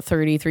it about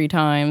 33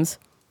 times.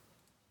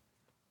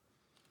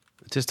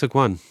 It just took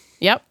one.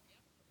 Yep.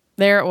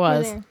 There it We're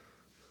was. there.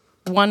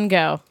 One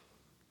go.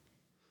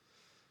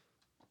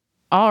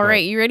 All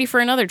right, you ready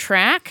for another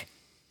track?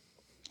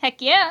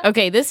 Heck yeah.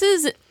 Okay, this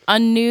is a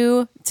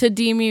new to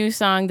DMU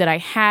song that I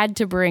had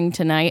to bring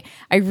tonight.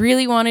 I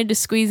really wanted to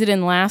squeeze it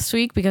in last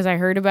week because I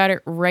heard about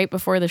it right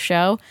before the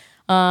show.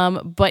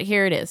 But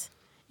here it is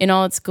in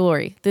all its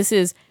glory. This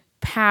is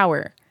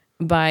Power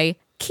by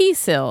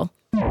Keysill.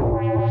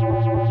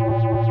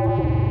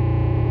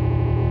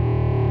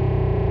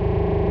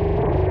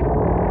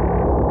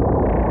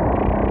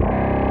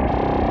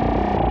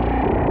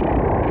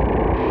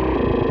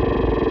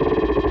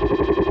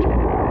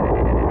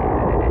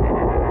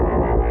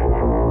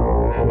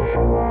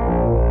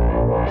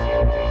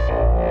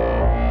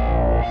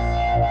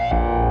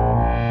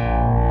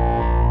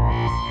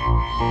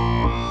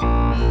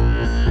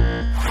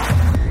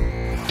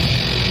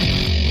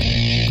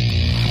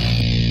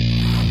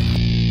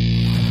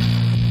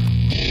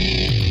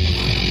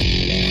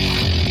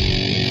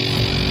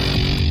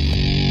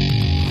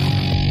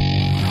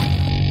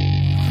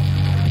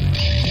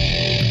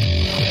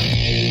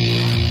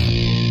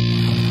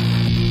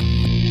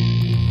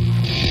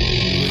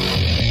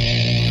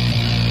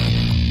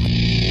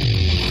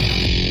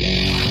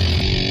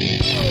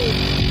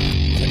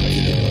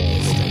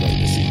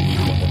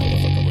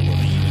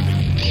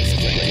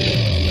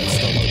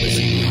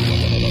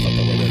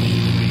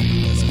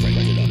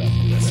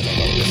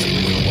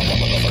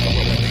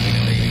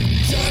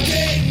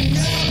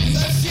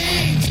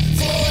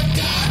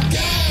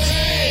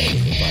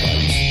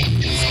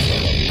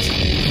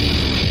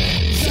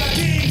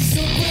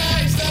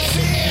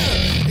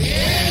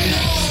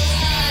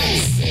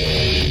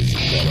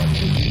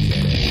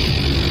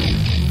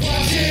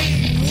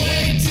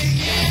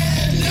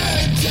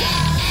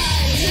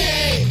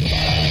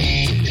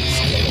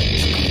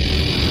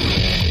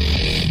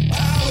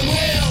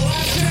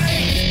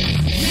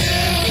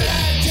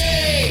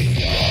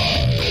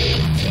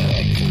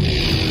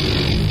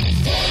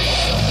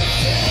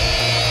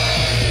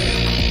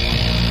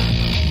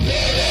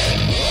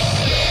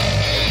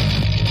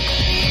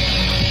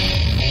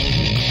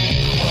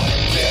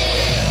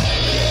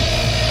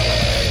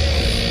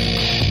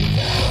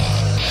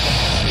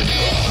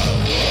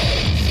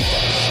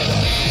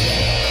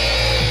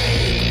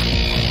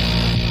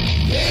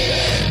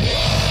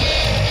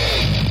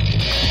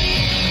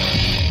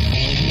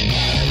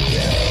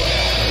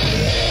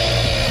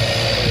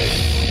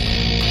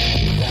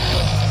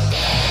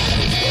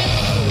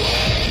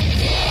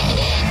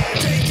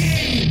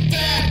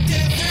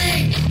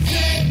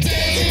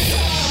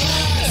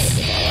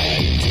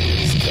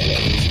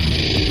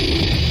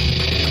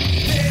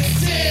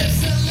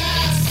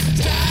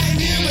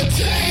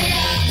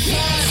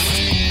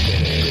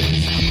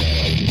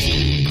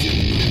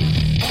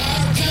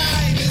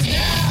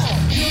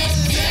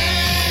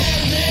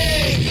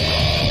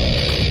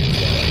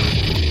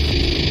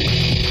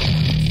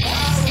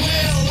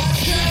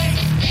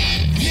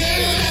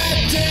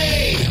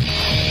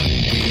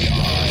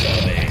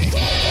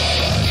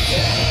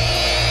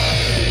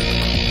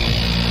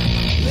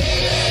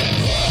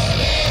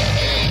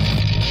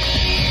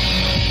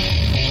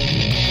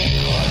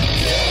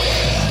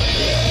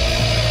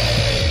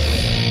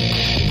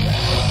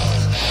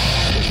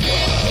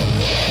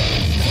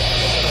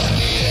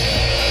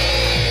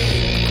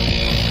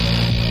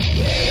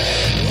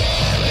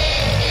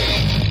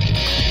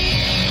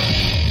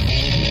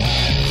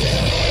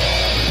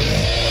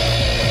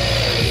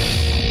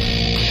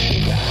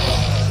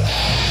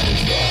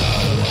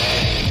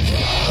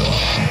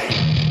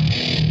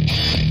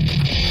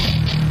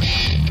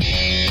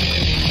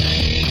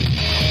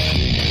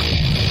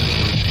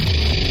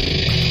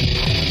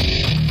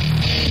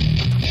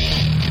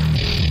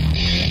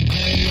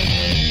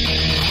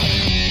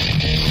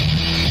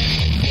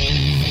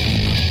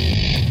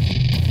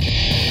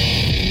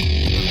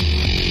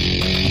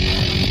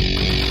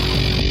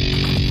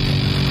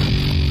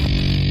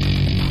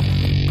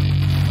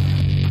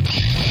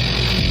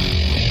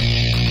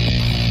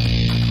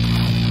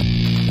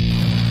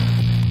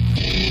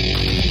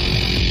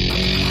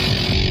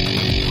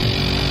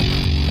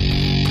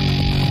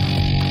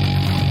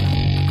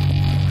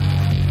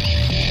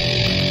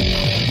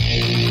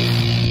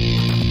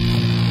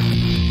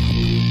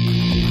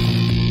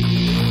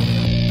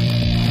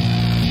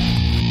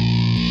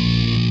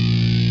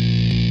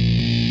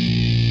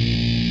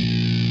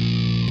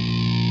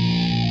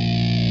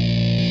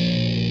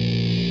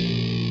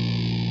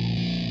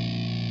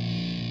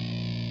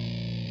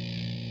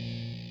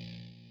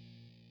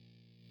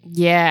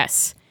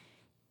 Yes.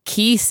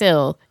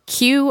 Quissill.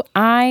 Quissill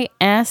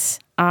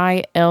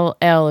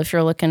if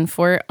you're looking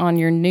for it on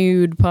your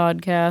nude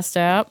podcast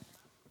app.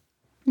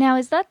 Now,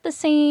 is that the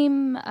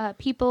same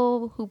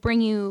people who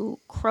bring you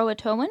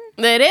Croatoan?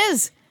 It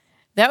is.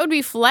 That would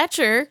be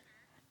Fletcher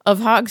of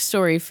Hog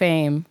Story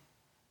fame.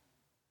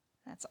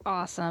 That's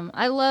awesome.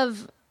 I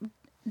love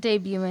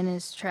debuting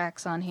his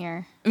tracks on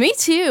here. Me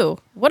too.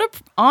 What a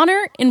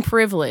honor and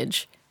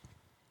privilege.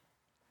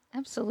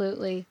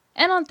 Absolutely.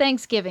 And on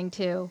Thanksgiving,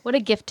 too. What a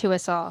gift to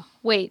us all.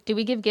 Wait, do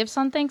we give gifts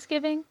on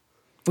Thanksgiving?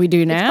 We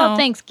do now. It's called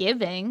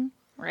Thanksgiving,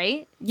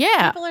 right?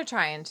 Yeah. People are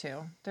trying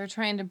to. They're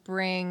trying to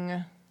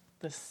bring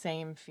the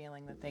same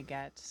feeling that they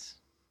get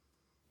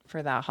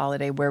for that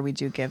holiday, where we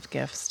do give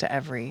gifts to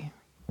every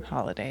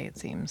holiday, it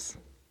seems.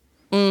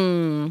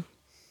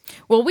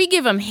 Well, we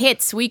give them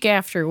hits week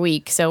after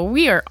week, so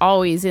we are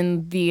always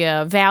in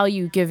the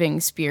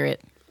value-giving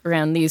spirit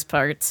around these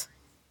parts.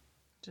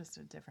 Just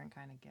a different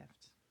kind of gift.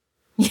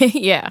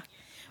 Yeah.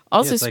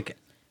 Also, It's like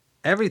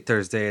every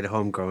Thursday at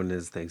Homegrown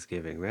is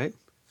Thanksgiving, right?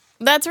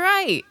 that's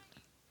right.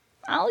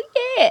 Oh,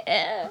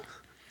 yeah.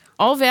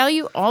 All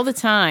value, all the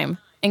time.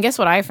 And guess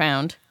what I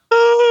found?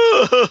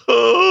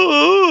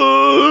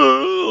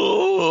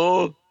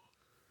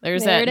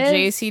 There's There that it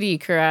is.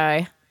 JCD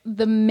cry.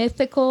 The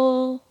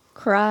mythical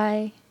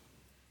cry.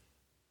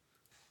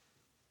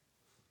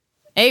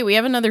 Hey, we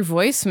have another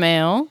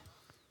voicemail.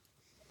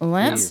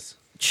 Let's Please.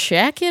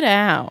 check it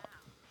out.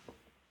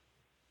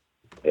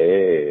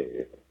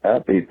 Hey,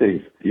 happy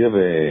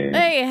Thanksgiving.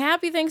 Hey,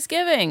 happy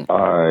Thanksgiving.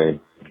 I'm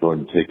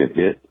going to take a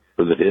hit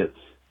for the hits.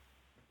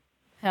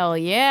 Hell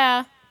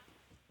yeah.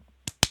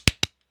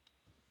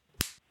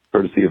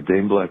 Courtesy of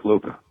Dame Black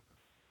Loca.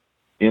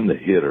 In the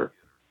hitter.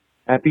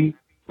 Happy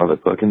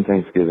motherfucking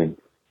Thanksgiving.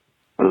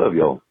 I love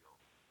y'all.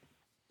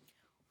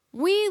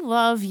 We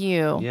love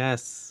you.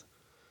 Yes.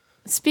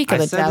 Speak of I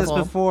the said devil.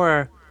 this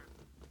before.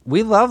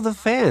 We love the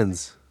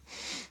fans.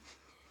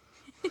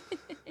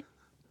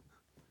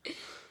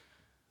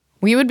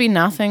 We would be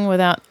nothing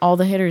without all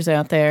the hitters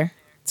out there.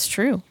 It's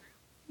true.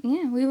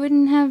 Yeah, we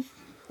wouldn't have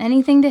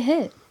anything to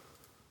hit.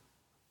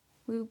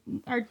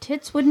 Our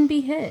tits wouldn't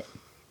be hit.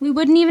 We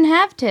wouldn't even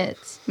have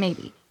tits.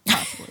 Maybe.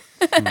 Possibly.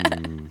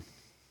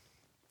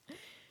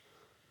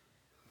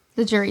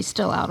 The jury's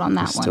still out on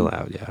that It's one. still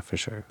out, yeah, for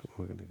sure.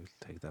 We're going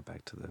to take that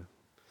back to the...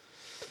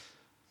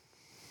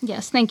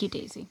 Yes, thank you,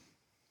 Daisy.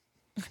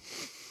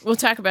 We'll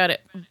talk about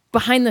it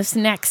behind this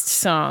next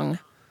song,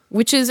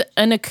 which is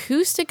an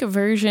acoustic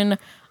version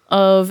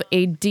of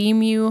a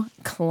Demu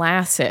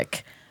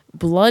classic,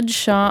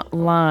 Bloodshot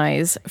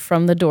Lies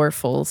from the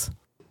Dorfles.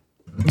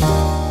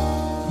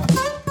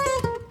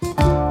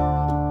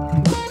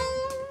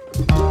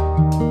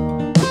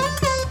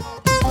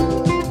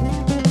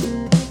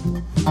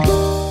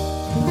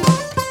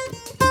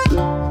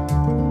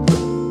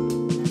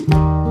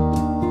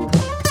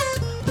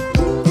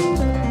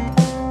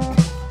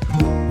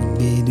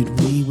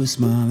 Was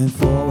smiling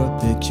for a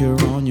picture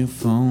on your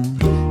phone.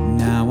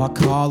 Now I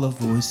call a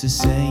voices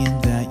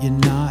saying that you're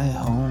not at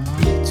home.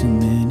 Too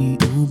many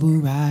Uber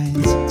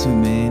rides, too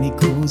many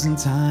cruising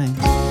times.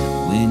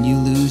 When you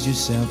lose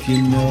yourself,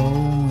 you know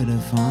where to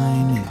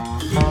find it.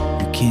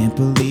 You can't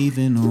believe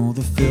in all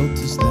the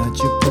filters that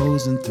you're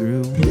posing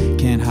through.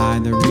 Can't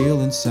hide the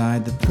real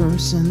inside the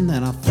person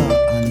that I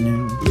thought I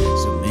knew.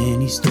 So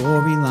many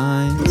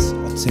storylines,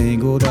 all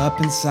tangled up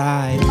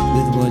inside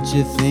with what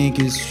you think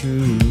is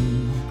true.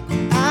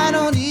 I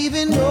don't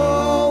even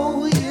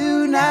know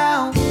you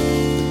now.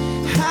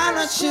 I'm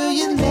not sure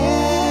you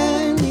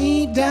let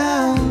me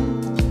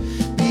down,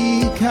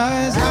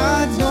 because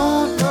I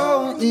don't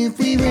know if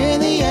we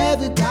really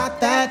ever got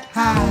that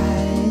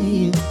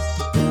high.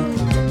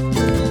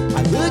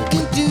 I look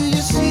into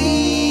your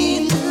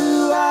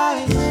see-through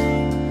eyes,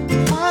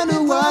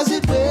 wonder was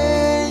it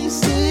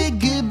wasted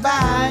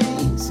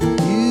goodbyes.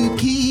 You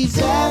keep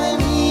telling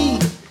me,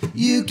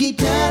 you keep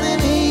telling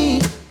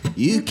me,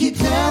 you keep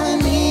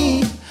telling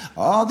me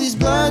all these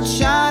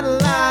bloodshot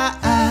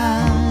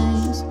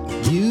lies.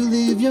 You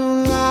live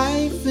your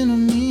life in a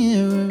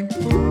mirror,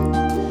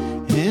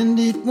 and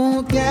it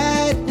won't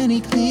get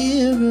any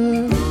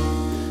clearer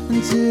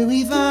until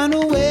we find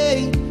a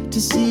way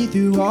to see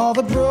through all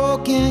the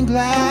broken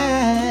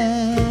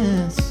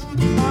glass.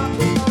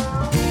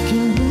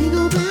 Can we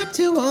go back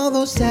to all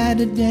those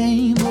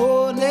Saturday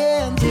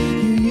mornings?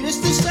 You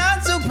used to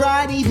shine so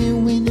bright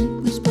even when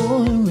it was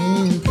pouring.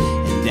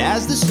 And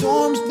as the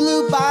storms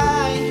blew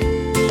by,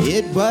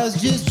 it was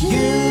just you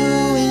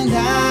and I.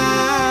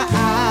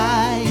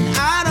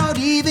 I don't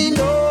even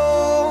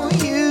know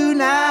you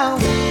now.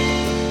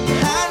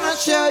 I'm not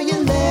sure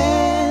you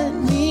let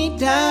me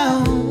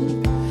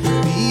down,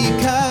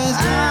 because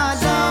I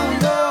don't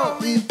know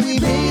if we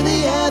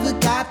really ever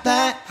got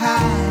that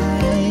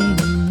high.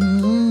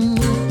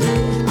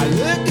 I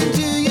look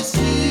into your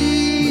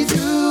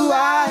see-through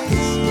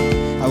eyes.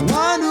 I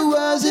wonder,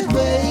 was it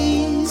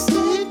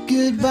wasted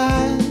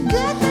goodbye?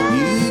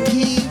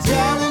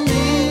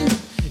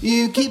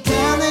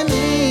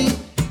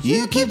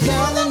 You keep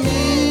telling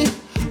me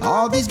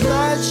all these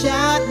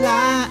bloodshot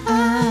lies.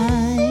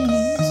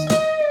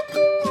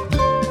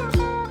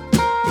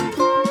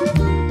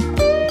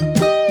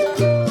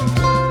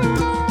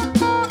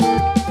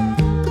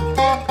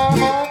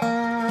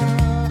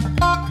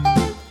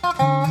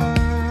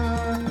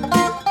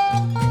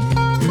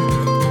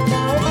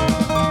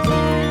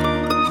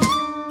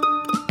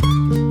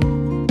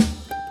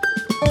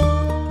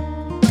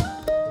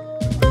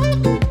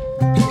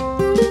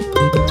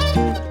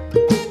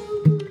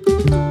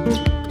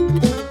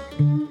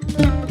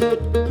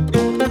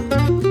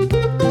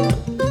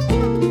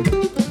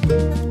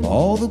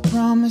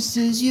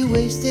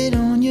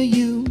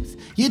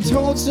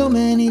 so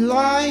many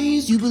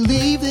lies. You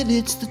believe that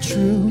it's the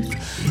truth.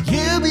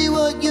 You be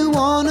what you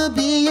wanna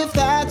be if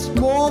that's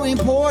more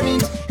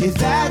important. If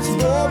that's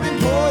more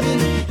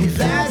important. If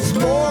that's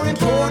more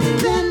important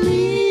than me.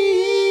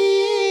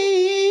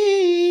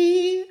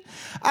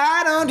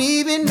 I don't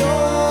even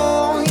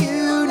know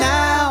you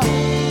now,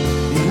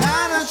 and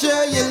I'm not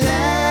sure you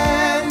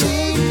let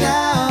me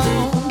down,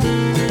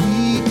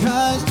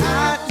 because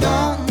I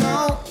don't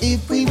know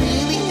if we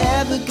really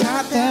ever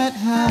got that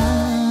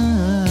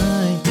high.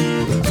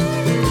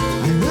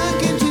 I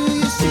look into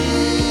your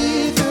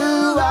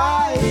see-through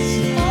eyes.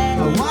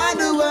 I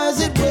wonder,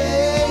 was it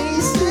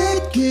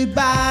wasted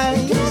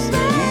goodbyes?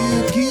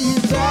 You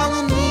keep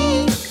telling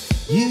me,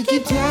 you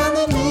keep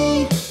telling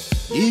me,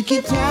 you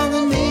keep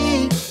telling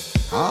me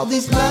all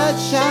these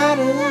bloodshot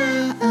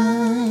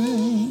lies.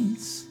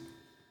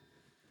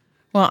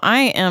 Well,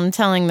 I am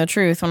telling the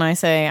truth when I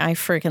say I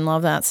freaking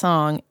love that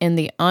song, and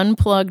the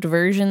unplugged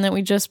version that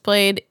we just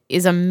played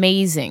is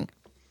amazing.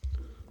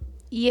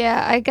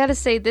 Yeah, I gotta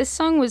say, this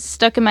song was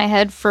stuck in my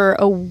head for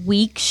a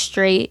week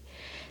straight.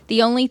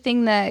 The only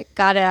thing that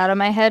got it out of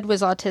my head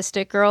was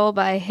Autistic Girl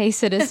by Hey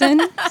Citizen,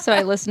 so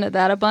I listened to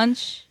that a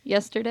bunch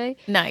yesterday.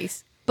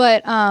 Nice.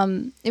 But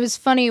it was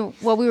funny,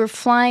 while we were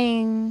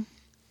flying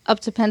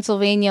up to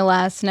Pennsylvania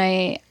last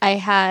night,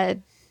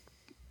 I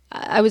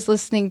was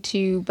listening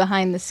to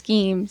Behind the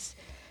Schemes,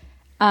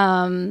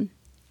 and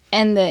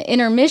the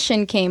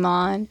intermission came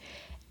on,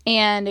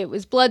 and it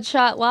was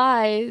Bloodshot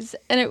Lies,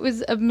 and it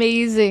was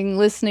amazing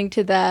listening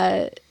to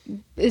that,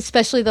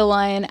 especially the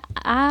line,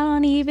 I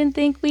don't even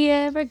think we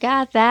ever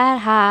got that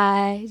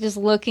high, just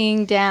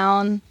looking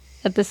down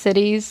at the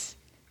cities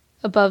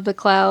above the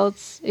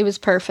clouds. It was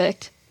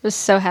perfect. I was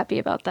so happy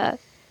about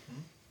that.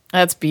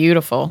 That's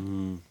beautiful.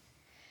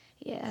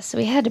 Yeah, so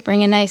we had to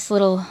bring a nice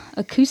little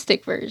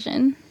acoustic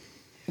version.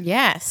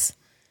 Yes.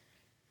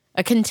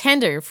 A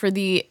contender for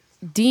the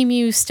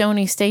DMU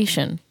Stony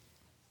Station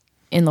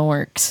in the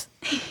works.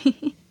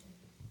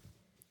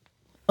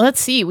 Let's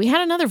see. We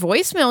had another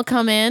voicemail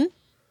come in.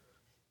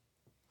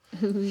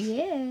 Ooh,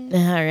 yeah.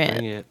 All right.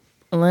 Bring it.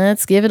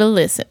 Let's give it a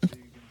listen.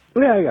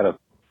 Yeah, I got a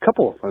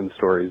couple of fun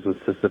stories with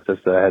Sisyphus.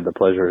 I had the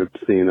pleasure of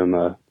seeing him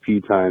a few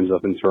times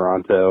up in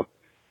Toronto.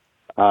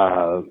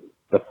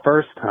 The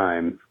first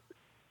time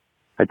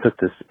I took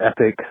this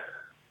epic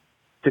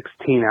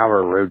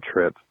 16-hour road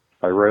trip.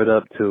 I rode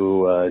up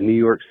to New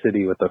York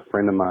City with a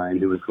friend of mine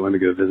who was going to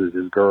go visit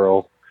his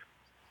girl.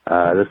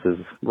 This is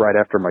right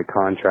after my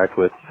contract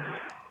with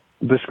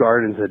Busch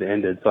Gardens had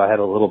ended, so I had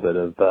a little bit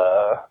of,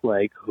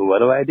 what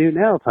do I do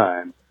now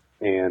time?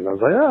 And I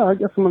was like, I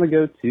guess I'm going to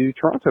go to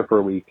Toronto for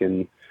a week,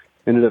 and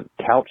ended up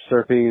couch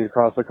surfing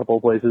across a couple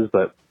of places.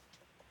 But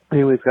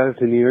anyways, got up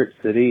to New York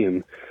City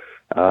and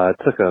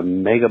took a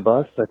mega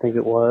bus, I think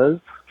it was,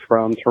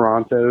 from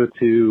Toronto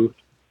to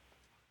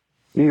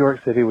New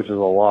York City, which is a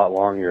lot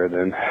longer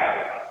than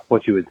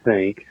what you would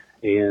think.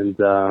 And,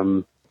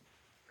 God,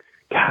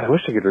 I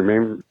wish I could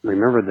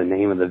remember the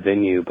name of the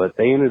venue, but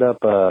they ended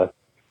up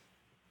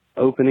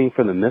opening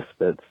for the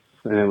Misfits.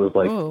 And it was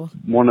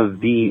one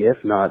of the,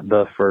 if not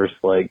the first,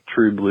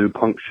 true blue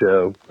punk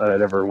show that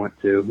I'd ever went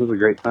to. It was a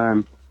great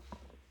time.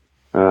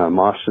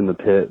 Moshed in the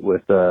pit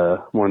with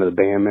one of the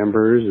band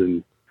members,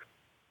 and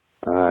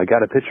I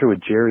got a picture with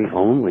Jerry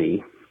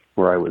Only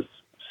where I was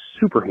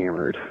super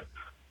hammered.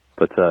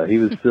 But he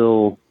was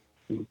still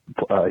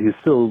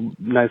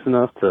nice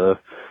enough to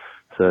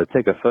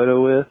take a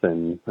photo with,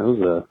 and it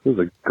was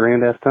a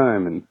grand ass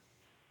time, and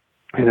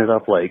ended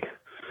up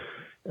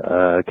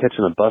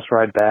catching a bus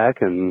ride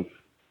back and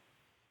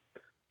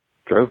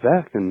drove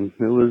back, and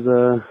it was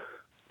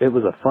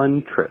a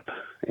fun trip.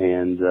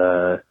 And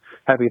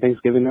happy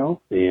Thanksgiving,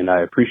 y'all, and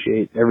I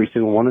appreciate every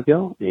single one of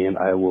y'all, and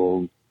I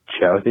will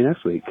chat with you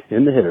next week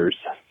in the hitters.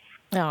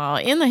 Oh,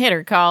 in the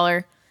hitter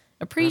caller.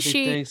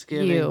 Appreciate Happy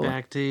Thanksgiving you.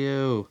 back to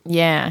you.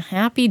 Yeah,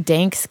 happy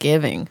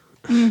Thanksgiving.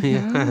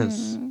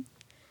 Yes.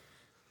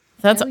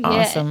 That's Oh, yeah.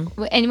 awesome.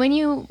 And when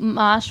you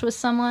mosh with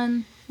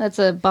someone, that's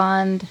a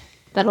bond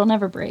that'll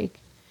never break.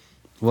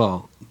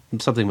 Well,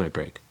 something might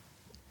break.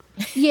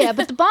 Yeah,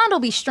 but the bond will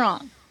be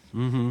strong.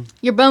 Mm-hmm.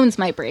 Your bones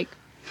might break.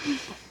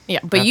 Yeah,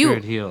 but After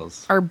it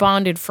heals. are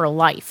bonded for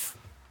life.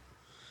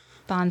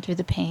 Bond through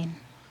the pain.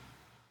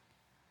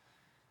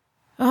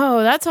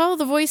 Oh, that's all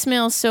the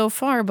voicemails so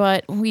far,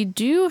 but we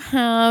do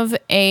have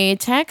a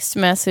text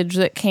message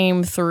that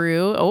came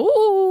through.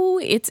 Oh,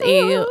 it's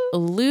a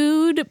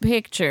lewd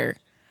picture.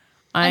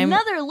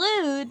 Another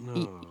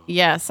lewd?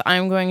 Yes,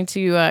 I'm going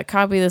to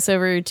copy this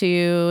over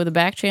to the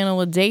back channel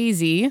of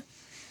Daisy,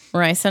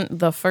 where I sent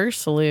the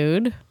first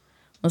lewd.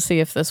 Let's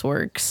see if this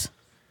works.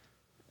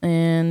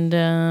 And,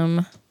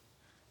 this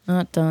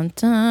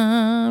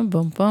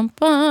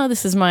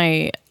is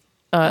my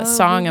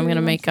song I'm going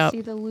to make up.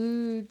 See the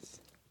lewds.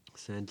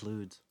 Send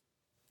lewds.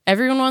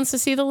 Everyone wants to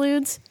see the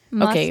lewds?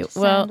 Must Okay,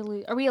 send well, a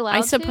lewd. Are we allowed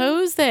I to?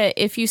 suppose that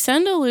if you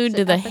send a lewd Is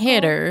to it the ethical?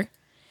 hitter,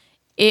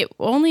 it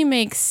only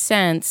makes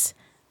sense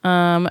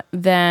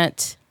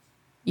that,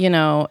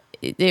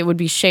 it would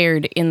be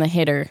shared in the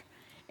hitter.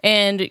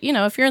 And,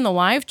 if you're in the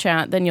live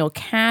chat, then you'll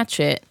catch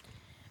it.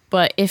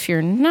 But if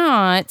you're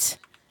not,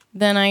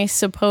 then I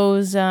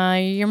suppose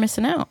you're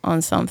missing out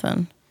on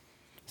something.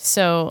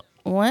 So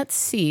let's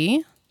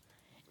see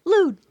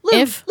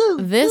if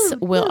this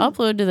will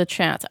upload to the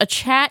chat. A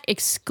chat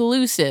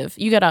exclusive.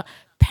 You got to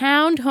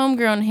pound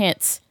Homegrown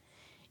Hits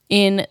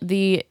in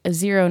the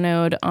 0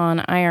 node on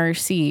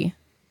IRC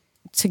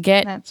to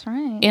get That's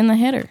right. in the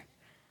header.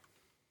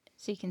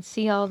 So you can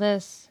see all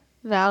this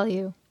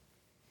value.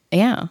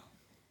 Yeah.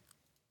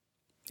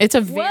 It's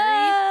a very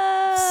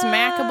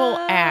smackable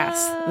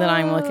ass that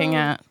I'm looking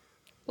at.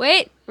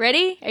 Wait,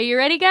 ready? Are you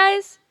ready,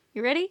 guys?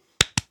 You ready?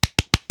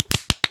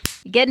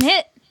 You getting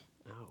hit?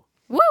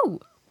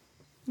 Woo!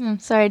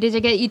 Sorry, did I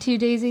get you too,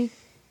 Daisy?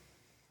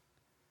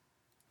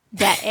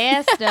 That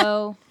ass,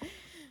 though.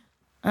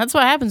 That's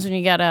what happens when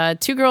you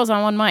got 2 girls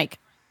on one mic.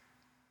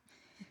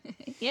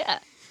 Yeah.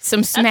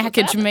 Some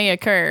smackage may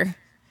occur.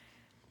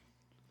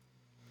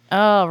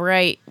 All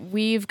right.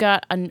 We've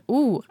got an...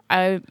 Ooh,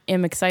 I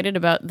am excited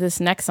about this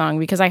next song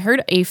because I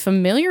heard a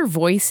familiar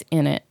voice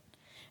in it.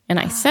 And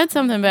I said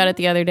something about it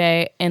the other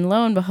day, and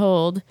lo and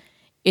behold,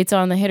 it's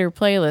on the hitter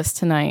playlist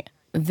tonight.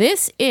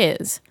 This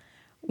is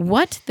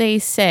What They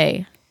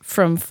Say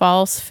from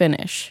False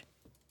Finish.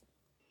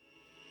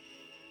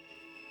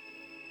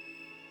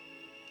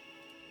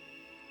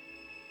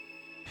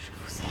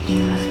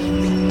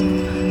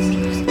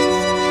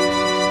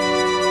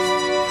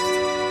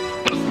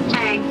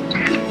 Hey,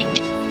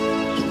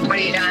 what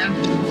are you doing?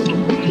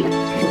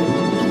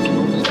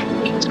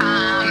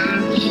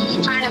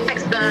 Trying to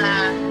fix the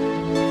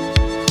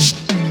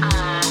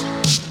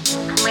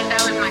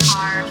window in my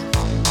car.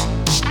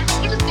 I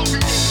think it just needs a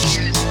new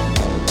fuse.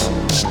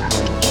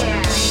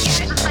 Yeah,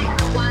 just like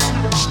the one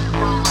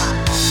roll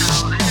up. So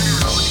I don't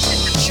know if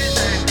it's a fuse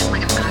or if it's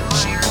like a back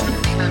wire or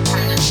something. I'm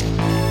trying to figure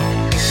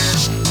it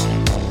out.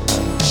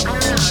 I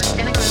don't know. It's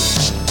gonna go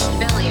to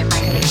Billy if I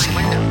can get my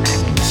window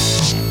fixed.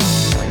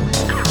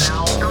 I don't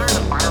know. Go to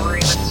the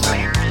barbery with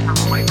Samara and her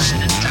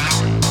boyfriend and stuff.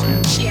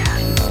 Yeah.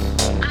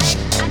 I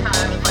thought I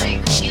was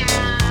like,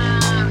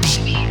 yeah,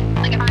 maybe.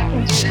 Like, if I can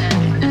do this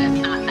and it's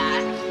not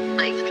that,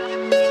 like,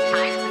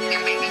 time is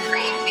gonna make me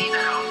crazy,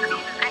 though.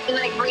 I feel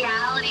like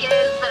reality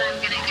is that I'm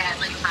gonna get,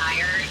 like,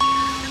 tired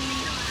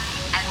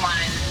and want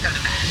to just go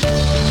to bed.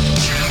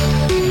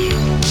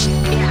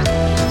 Yeah.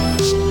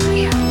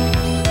 Yeah.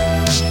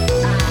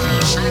 I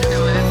don't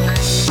know what I've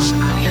thought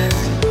about yet.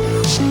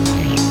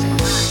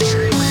 Not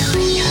there in my,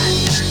 like,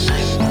 dinner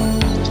time.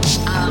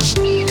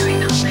 Me doing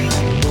nothing.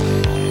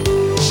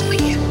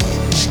 Please.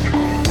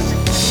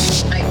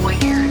 Like, what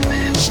year is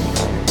it?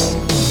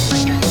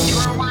 Like a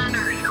newer one or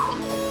no?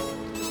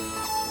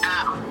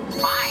 Oh,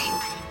 why?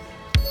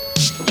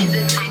 Is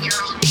it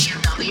 10-year-old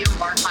BMW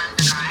more fun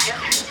to drive?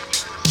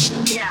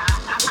 Yeah.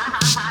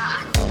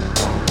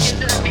 Is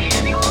it a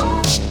manual?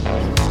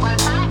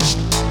 What's that?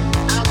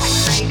 Okay,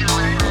 so you gonna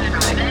learn how to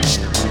drive it?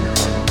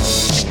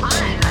 It's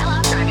fun. I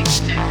love driving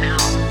stick now.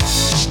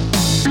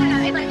 I don't know,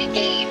 it's like a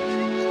game.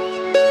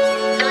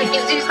 It like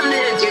gives you something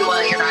to do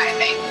while you're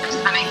driving. Does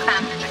that make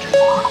sense?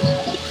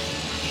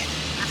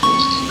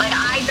 Like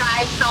I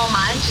drive so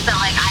much that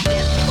like I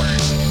miss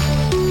work.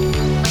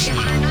 Like if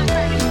I'm not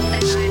driving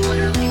stick, I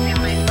literally be on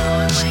my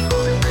phone like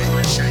all the time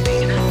when I'm driving,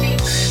 and that's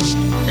dangerous.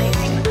 Like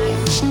I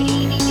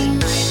ADD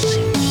drives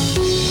like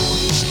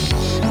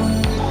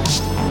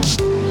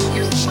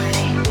you're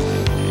sweating.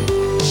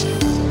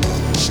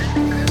 That's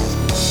gross.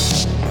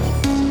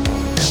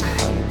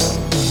 Okay.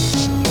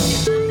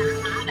 It's not that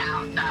hot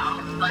out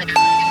though. Like I'm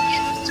gonna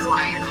get used to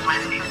why you're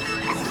sweating.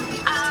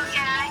 Oh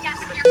yeah, I guess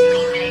you're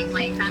cleaning.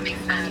 Like that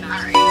makes sense. All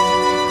right.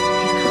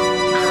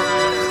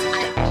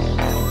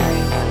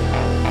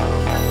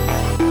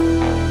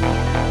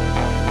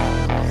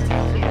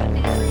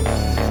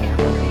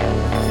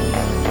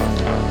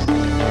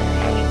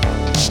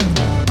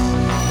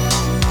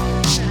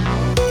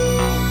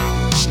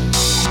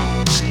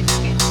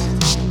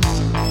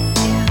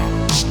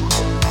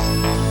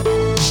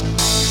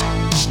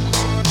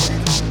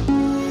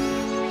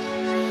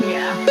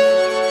 Yeah.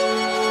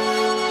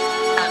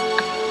 I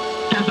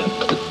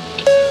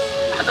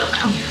don't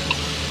know.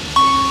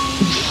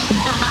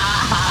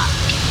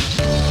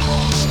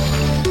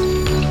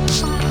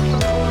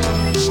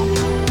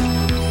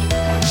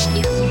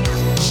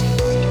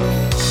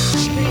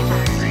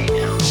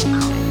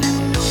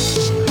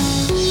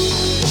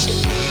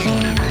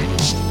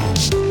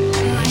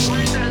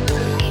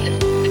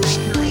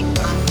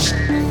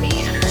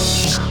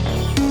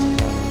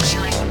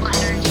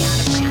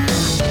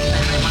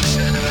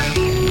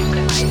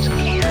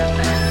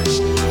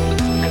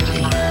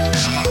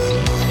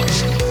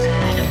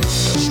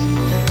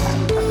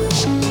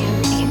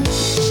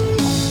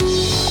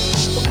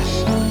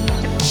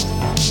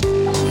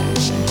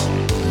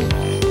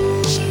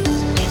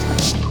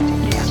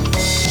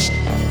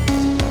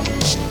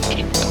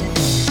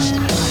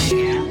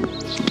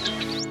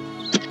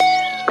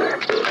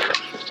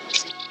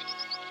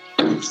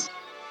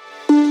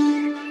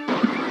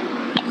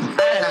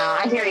 I don't know.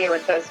 I hear you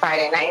with those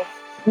Friday nights.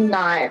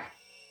 Not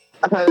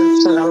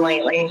opposed to them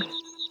lately.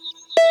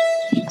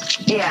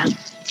 Yeah.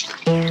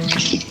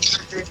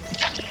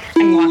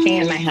 I'm walking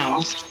in my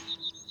house.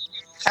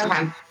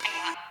 Okay.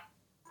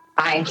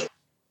 Bye.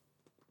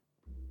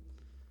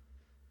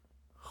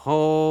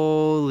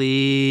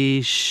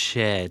 Holy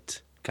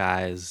shit,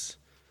 guys.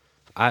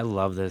 I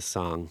love this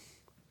song.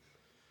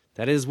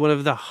 That is one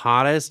of the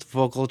hottest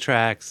vocal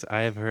tracks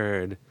I have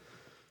heard.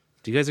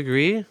 Do you guys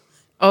agree?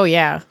 Oh,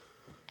 yeah.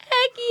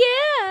 Heck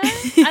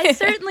yeah. I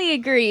certainly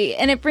agree.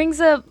 And it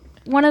brings up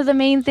one of the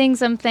main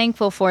things I'm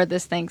thankful for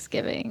this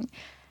Thanksgiving.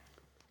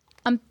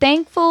 I'm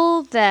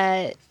thankful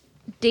that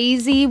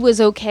Daisy was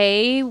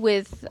okay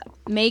with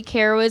Make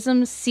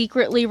Heroism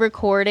secretly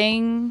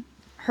recording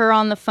her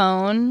on the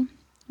phone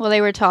while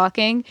they were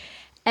talking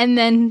and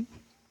then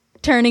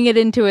turning it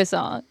into a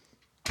song.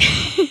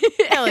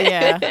 Hell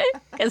yeah.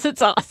 Because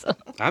it's awesome.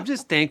 I'm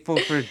just thankful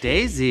for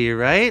Daisy,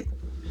 right?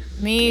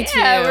 Me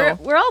Yeah,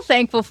 too. we're all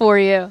thankful for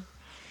you.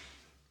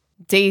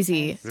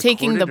 Daisy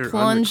taking the Recorded or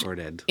plunge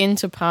unrecorded?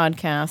 into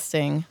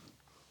podcasting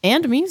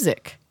and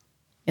music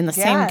in the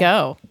Yeah. same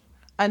go.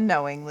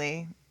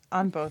 Unknowingly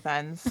on both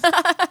ends.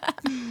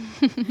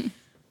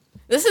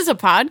 This is a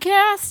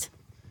podcast?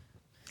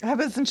 I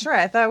wasn't sure.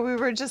 I thought we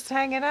were just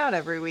hanging out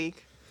every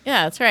week.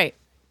 Yeah, that's right.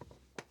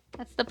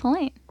 That's the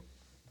point.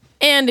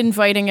 And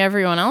inviting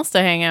everyone else to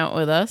hang out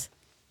with us.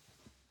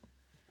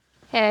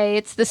 Hey,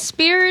 it's the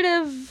spirit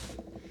of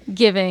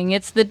giving.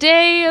 It's the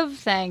day of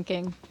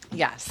thanking.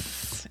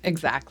 Yes,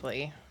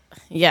 exactly.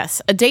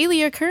 Yes, a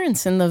daily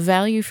occurrence in the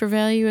value for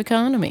value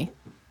economy.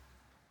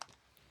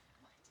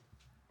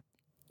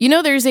 You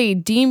know, there's a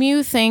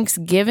Demu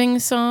Thanksgiving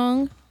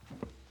song.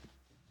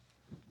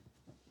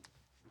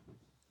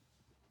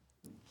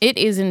 It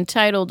is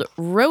entitled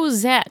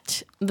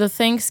Rosette, the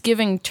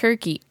Thanksgiving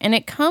Turkey, and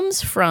it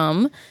comes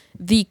from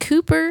the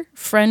Cooper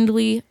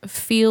Friendly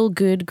Feel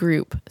Good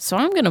group. So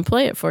I'm going to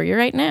play it for you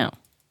right now.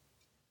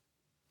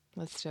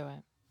 Let's do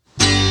it.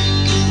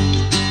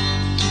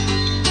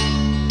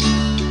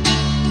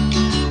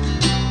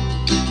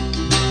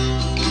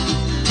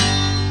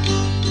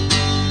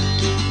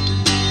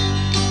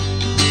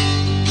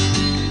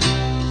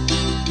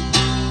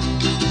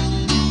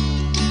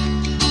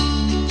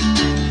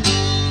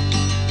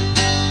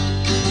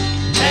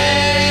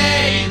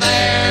 Hey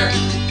there,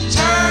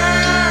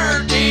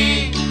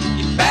 turkey,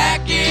 get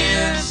back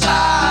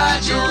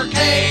inside your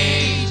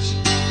cage.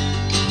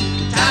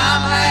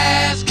 Time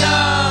has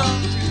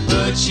come to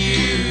put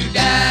you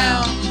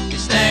down.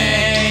 It's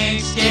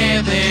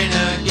Thanksgiving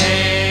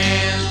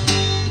again.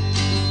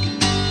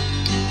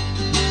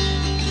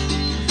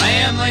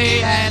 Family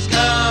has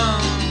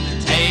come,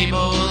 the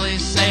table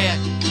is set,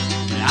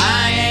 but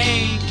I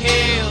ain't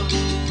killed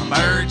my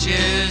bird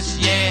just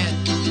yet.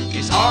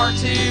 It's hard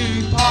to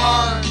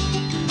part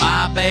with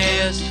my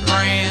best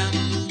friend,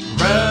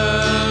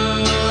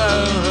 Rosette.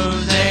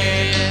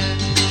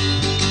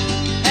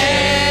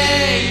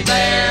 Hey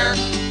there,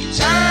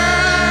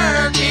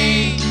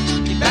 turkey,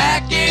 get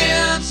back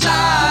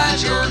inside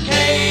your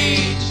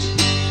cage.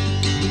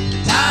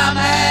 The time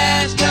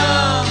has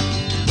come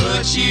to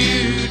put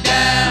you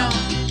down.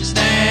 It's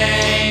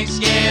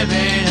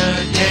Thanksgiving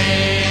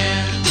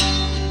again.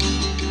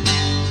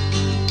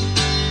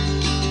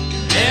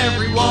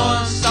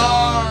 Everyone's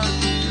starved,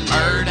 the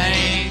bird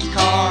ain't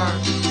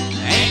carved.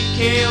 I ain't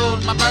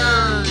killed my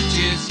bird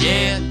just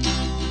yet.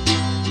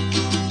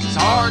 It's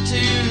hard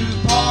to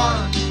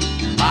part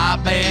with my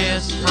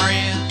best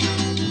friend,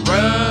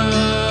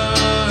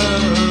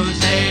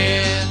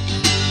 Rosette.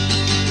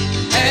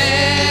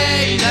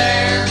 Hey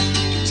there,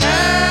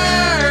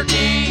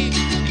 turkey,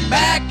 get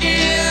back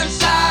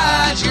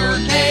inside your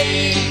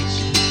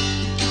cage.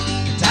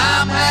 The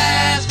time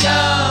has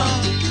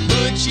come to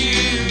put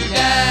you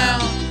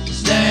down.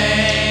 It's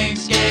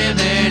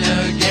Thanksgiving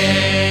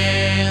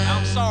again.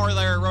 I'm sorry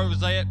there,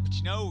 Rosette, but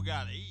you know we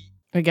gotta eat.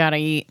 We gotta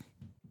eat.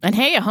 And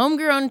hey, a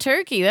homegrown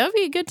turkey. That would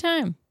be a good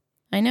time.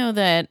 I know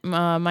that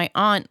my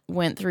aunt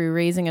went through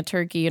raising a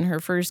turkey in her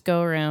first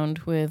go-around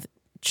with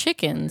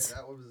chickens.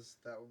 That one was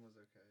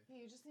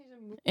okay.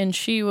 And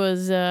she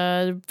was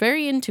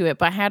very into it,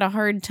 but had a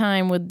hard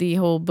time with the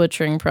whole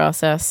butchering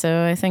process.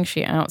 So I think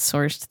she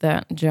outsourced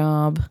that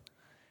job.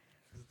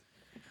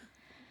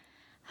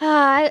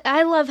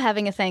 I love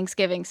having a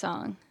Thanksgiving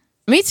song.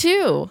 Me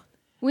too.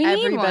 We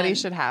need Everybody one.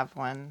 should have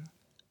one.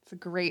 It's a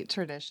great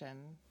tradition.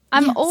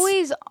 I'm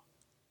always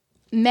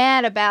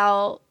mad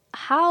about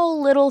how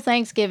little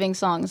Thanksgiving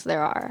songs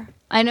there are.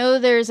 I know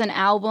there's an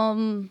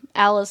album,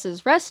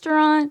 Alice's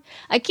Restaurant.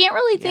 I can't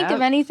really think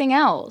of anything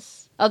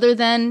else other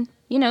than,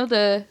 you know,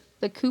 the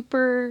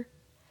Cooper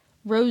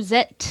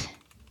Rosette,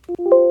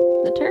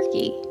 the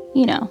turkey,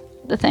 you know,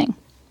 the thing.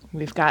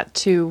 We've got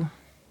two.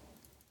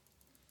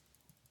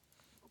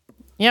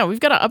 Yeah, we've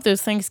got to up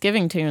those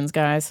Thanksgiving tunes,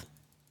 guys.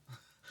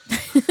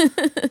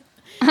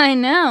 I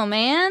know,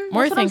 man.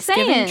 More That's what I'm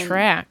Thanksgiving saying.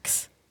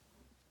 tracks.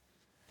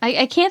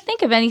 I can't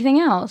think of anything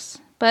else,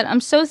 but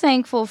I'm so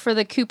thankful for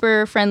the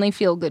Cooper Friendly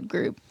Feel Good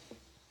group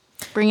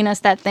bringing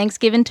us that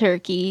Thanksgiving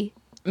turkey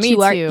Me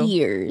to our too.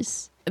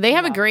 ears. They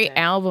have a great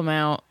album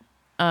out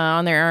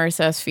on their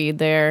RSS feed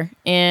there.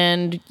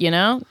 And, you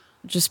know,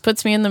 Just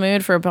puts me in the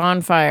mood for a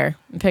bonfire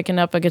and picking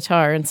up a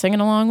guitar and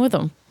singing along with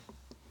them.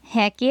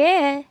 Heck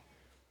yeah.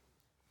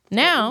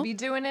 Now, we'll be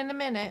doing in a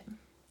minute.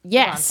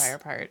 yes. The bonfire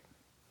part.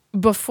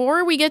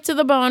 Before we get to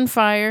the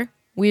bonfire,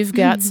 we've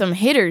got some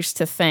hitters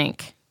to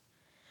thank.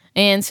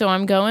 And so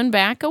I'm going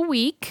back a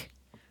week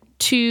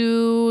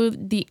to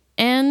the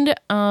end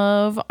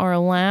of our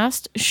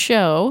last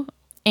show,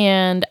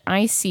 and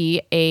I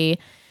see a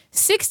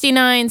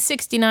 69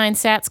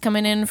 sats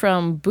coming in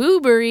from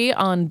Boobery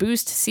on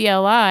Boost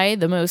CLI,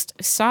 the most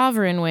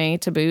sovereign way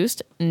to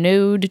boost,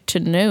 node to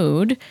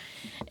node.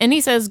 And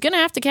he says, gonna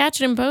have to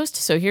catch it in post,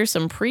 so here's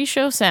some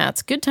pre-show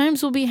sats. Good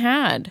times will be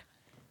had.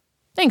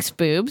 Thanks,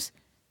 Boobs.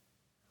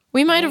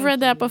 We might have read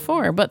that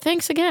before, but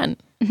thanks again.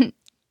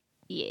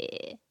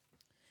 Yeah.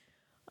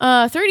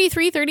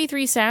 33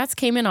 sats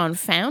came in on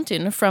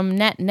Fountain from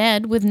Net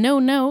Ned with no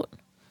note.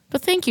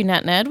 But thank you,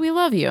 Net Ned. We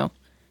love you.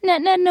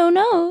 Net no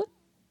note.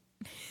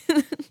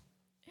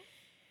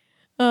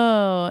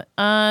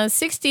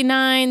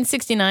 69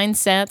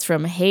 sats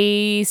from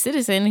Hey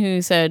Citizen,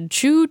 who said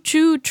choo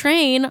choo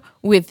train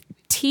with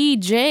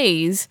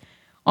TJs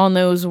on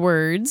those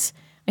words.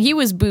 He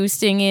was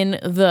boosting in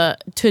the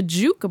to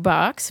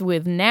jukebox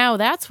with Now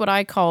That's What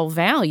I Call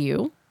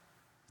Value.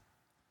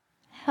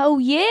 Oh,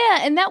 yeah.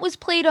 And that was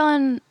played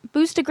on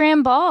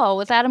Boostagram Ball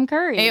with Adam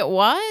Curry. It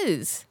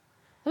was.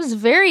 It was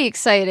very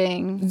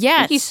exciting. Yes.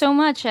 Thank you so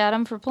much,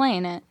 Adam, for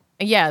playing it.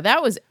 Yeah,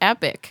 that was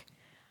epic.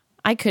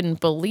 I couldn't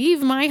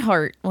believe my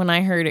heart when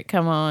I heard it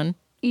come on.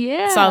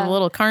 Yeah. Saw the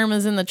little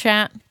karmas in the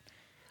chat.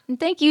 And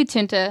thank you,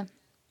 Tinta.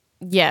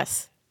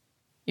 Yes.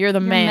 You're the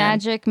Your man.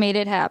 magic made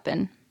it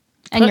happen.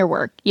 And your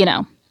work, you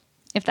know,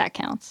 if that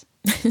counts.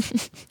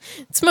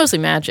 It's mostly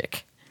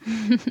magic.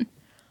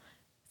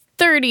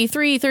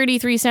 33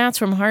 sats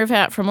from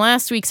Harvat from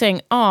last week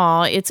saying,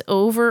 aw, it's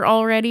over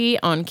already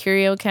on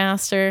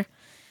CurioCaster.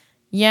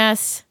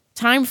 Yes,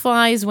 time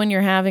flies when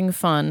you're having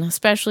fun,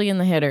 especially in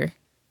the hitter.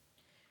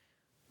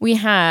 We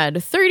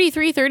had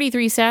 33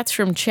 sats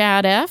from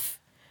Chad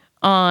F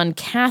on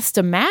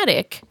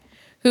Cast-O-Matic,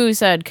 who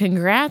said,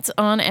 congrats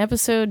on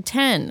episode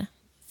 10.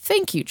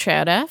 Thank you,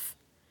 Chad F.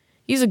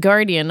 He's a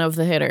guardian of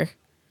the hitter.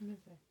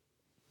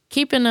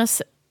 Keeping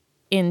us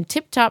in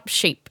tip-top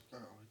shape.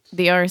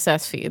 The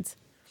RSS feeds.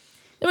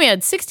 Then we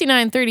had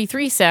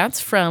 6933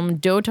 sats from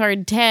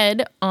Dotard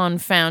Ted on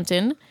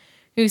Fountain,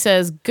 who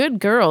says, good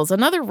girls,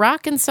 another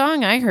rockin'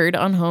 song I heard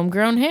on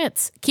Homegrown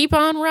Hits. Keep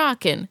on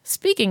rockin'.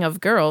 Speaking of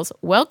girls,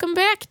 welcome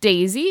back,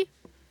 Daisy.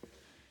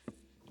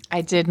 I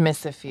did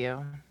miss a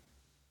few.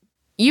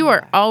 You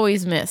are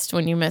always missed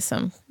when you miss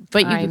them.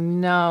 But I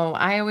know.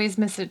 I always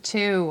miss it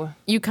too.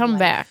 You come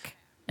back,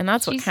 and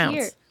that's what She's counts.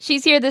 here.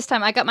 She's here this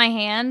time. I got my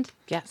hand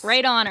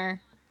right on her.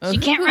 She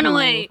can't run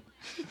away.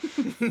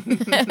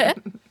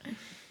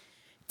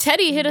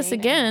 Teddy hit us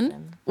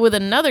again with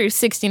another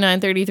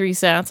 6933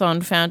 sats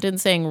on Fountain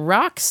saying,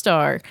 rock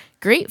star,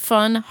 great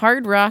fun,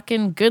 hard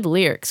rockin', good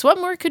lyrics. What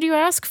more could you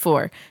ask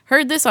for?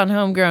 Heard this on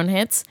Homegrown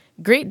Hits.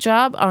 Great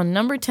job on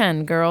number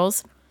 10,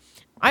 girls.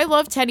 I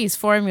love Teddy's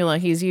formula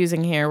he's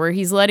using here, where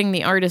he's letting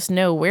the artist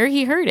know where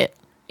he heard it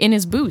in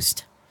his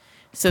boost.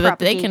 So that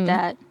they can,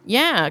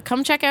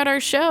 come check out our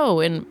show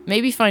and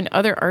maybe find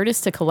other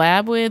artists to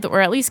collab with,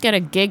 or at least get a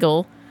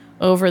giggle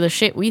over the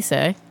shit we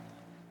say.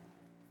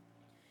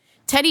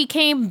 Teddy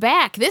came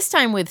back, this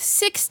time with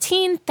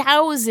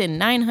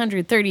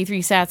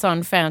 16,933 sats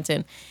on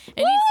Fountain.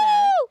 And he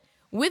said,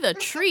 with a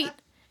treat,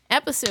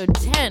 episode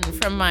 10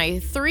 from my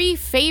 3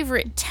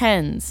 favorite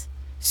 10s.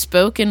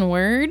 Spoken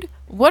word,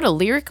 what a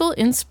lyrical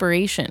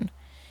inspiration.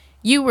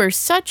 You were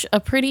such a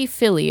pretty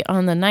filly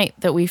on the night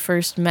that we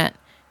first met.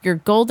 Your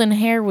golden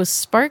hair was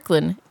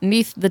sparkling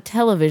 'neath the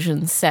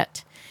television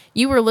set.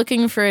 You were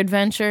looking for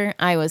adventure,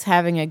 I was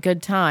having a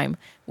good time.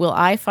 Will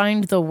I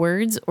find the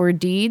words or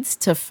deeds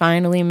to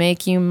finally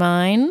make you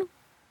mine?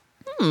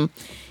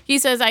 He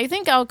says, I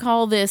think I'll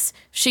call this,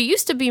 she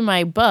used to be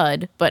my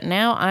bud, but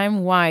now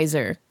I'm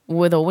wiser,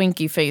 with a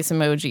winky face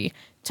emoji.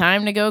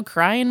 Time to go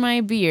cry in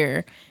my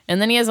beer.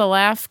 And then he has a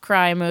laugh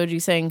cry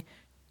emoji saying,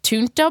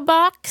 Tunta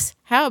box?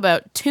 How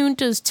about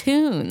Tunta's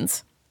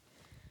tunes?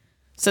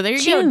 So there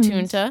you go,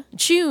 Tunta.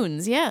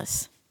 Tunes,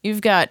 yes.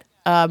 You've got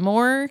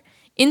more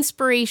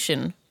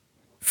inspiration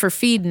for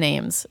feed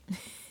names.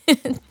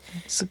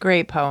 It's a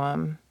great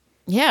poem.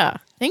 Yeah.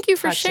 Thank you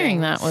for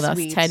sharing that with us,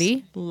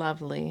 Teddy.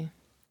 Lovely.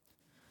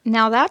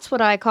 Now that's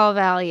what I call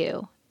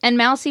value. And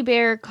Mousy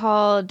Bear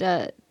called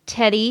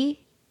Teddy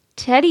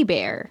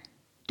Bear.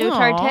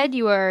 Dotard Ted,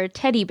 you are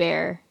Teddy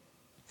Bear.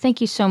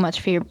 Thank you so much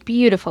for your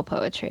beautiful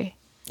poetry.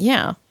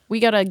 Yeah. We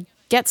got to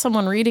get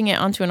someone reading it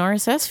onto an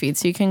RSS feed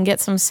so you can get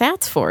some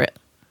sats for it.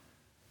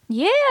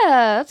 Yeah,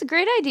 that's a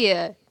great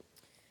idea.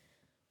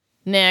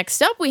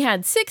 Next up, we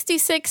had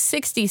 66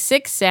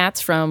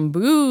 sats from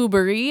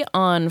Boobery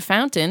on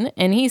Fountain,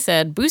 and he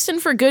said, boosting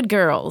for good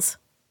girls.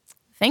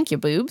 Thank you,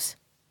 boobs.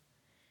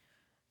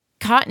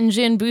 Cotton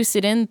Gin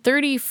boosted in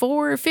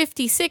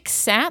 3456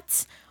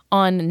 sats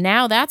on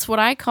Now That's What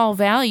I Call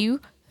Value,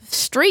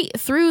 straight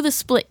through the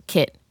split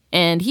kit.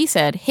 And he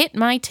said, hit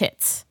my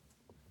tits.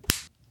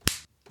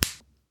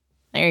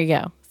 There you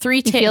go. 3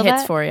 You tit feel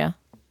hits that? for you.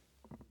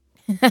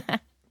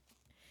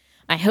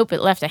 I hope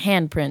it left a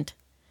handprint.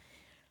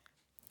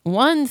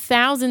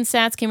 1,000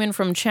 sats came in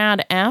from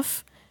Chad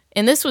F.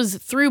 And this was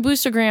through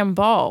Boostergram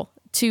Ball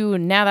to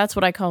Now That's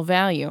What I Call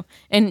Value.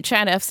 And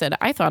Chad F said,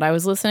 I thought I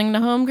was listening to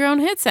Homegrown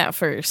Hits at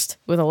first,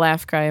 with a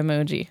laugh cry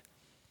emoji.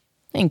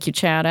 Thank you,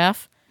 Chad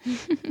F.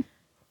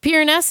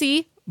 Pierre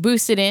Nessie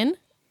boosted in.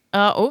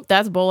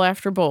 That's bowl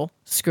after bowl.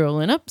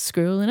 Scrolling up.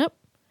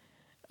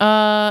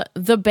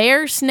 The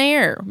Bear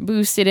Snare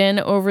boosted in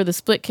over the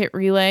split kit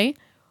relay.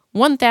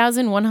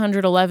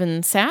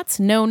 1,111 sats.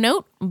 No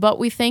note, but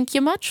we thank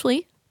you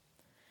muchly.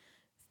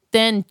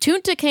 Then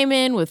Tunta came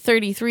in with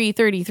 33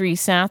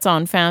 sats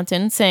on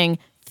Fountain, saying,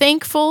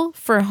 thankful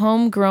for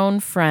homegrown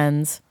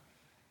friends.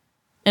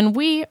 And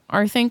we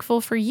are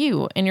thankful for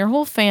you and your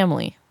whole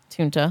family,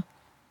 Tunta.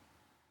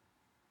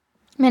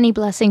 Many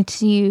blessings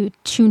to you,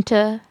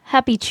 Chunta.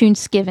 Happy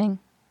Tunesgiving.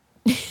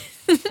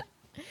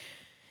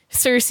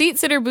 Sir Seat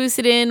Sitter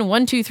boosted in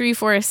 1, 2, 3,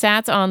 4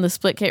 sats on the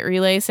split kit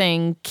relay,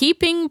 saying,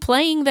 keeping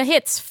playing the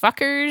hits,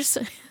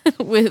 fuckers,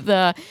 with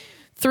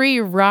 3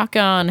 rock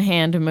on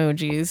hand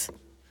emojis.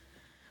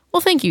 Well,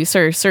 thank you,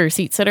 Sir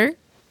Seat Sitter.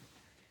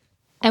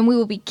 And we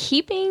will be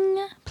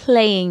keeping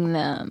playing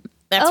them.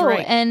 That's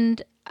right.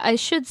 And I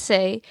should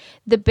say,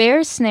 the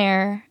Bear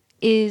Snare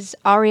is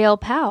Ariel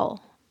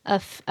Powell.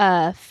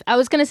 I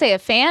was going to say a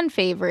fan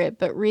favorite,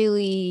 but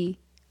really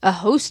a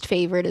host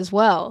favorite as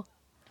well.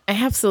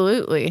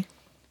 Absolutely.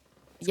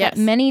 Yes.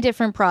 Many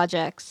different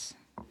projects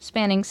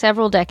spanning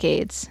several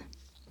decades.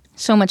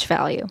 So much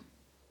value.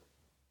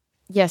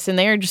 Yes, and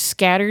they are just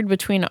scattered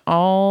between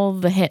all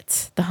the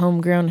hits, the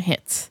homegrown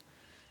hits.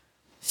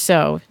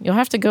 So you'll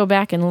have to go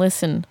back and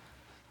listen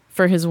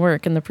for his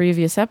work in the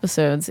previous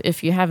episodes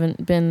if you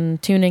haven't been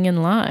tuning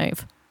in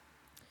live.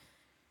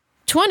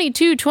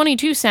 22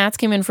 sats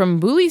came in from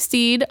Bully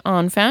Steed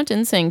on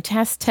Fountain saying,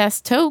 test,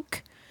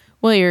 toke.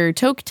 Well, your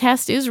toke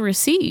test is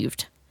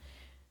received.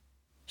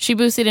 She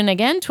boosted in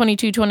again,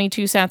 22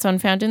 sats on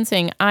Fountain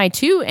saying, I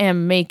too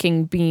am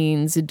making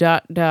beans, ...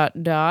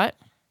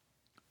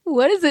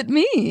 What does it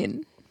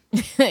mean?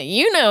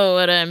 You know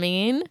what I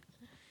mean.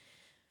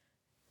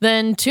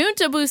 Then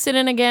Tunta boosted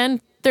in again,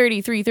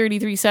 33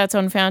 sats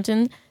on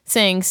Fountain,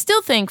 saying,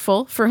 still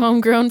thankful for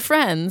homegrown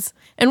friends.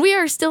 And we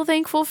are still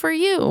thankful for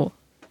you.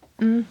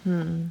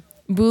 Mm-hmm.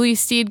 Bully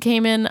Steed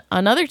came in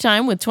another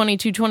time with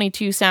 22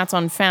 sats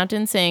on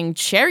Fountain, saying,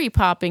 cherry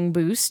popping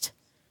boost.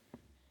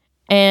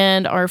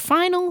 And our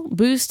final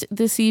boost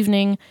this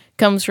evening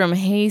comes from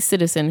Hey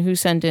Citizen, who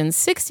sent in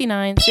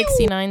 69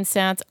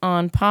 sats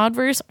on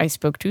Podverse. I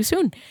spoke too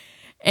soon.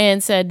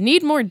 And said,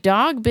 need more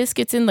dog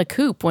biscuits in the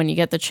coop when you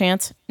get the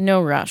chance.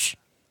 No rush.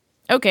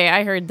 Okay,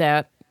 I heard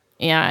that.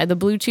 Yeah, the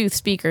Bluetooth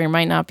speaker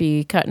might not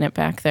be cutting it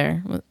back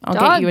there. I'll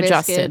get you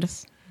adjusted.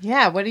 Biscuits.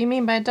 Yeah, what do you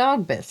mean by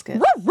dog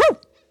biscuits?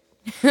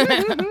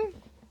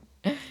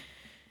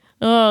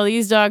 Oh,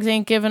 these dogs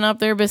ain't giving up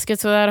their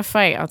biscuits without a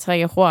fight. I'll tell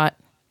you what.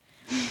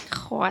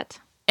 What?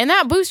 And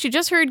that boost you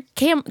just heard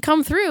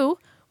come through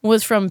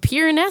was from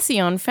Pierre Nessie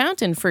on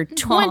Fountain for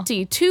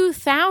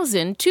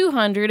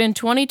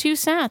 22,222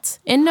 sats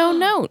in no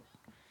note.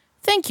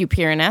 Thank you,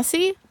 Pierre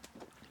Nessie.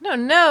 No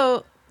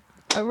note.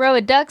 A row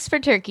of ducks for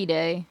Turkey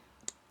Day.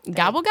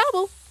 Gobble,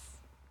 gobble.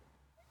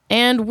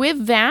 And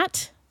with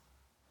that,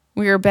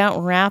 we're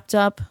about wrapped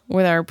up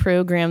with our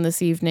program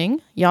this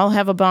evening. Y'all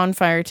have a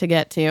bonfire to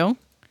get to.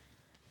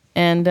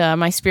 And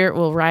my spirit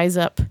will rise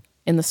up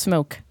in the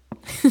smoke.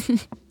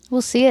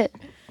 We'll see it.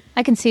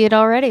 I can see it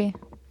already.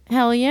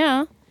 Hell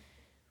yeah.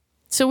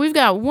 So we've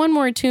got one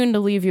more tune to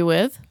leave you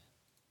with.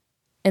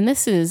 And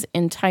this is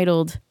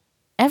entitled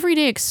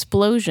Everyday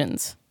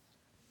Explosions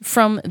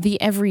from the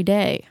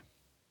Everyday.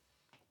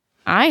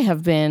 I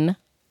have been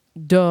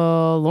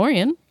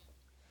DeLorean.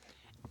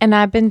 And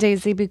I've been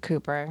Daisy B.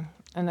 Cooper.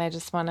 And I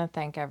just want to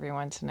thank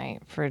everyone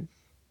tonight for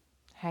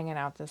hanging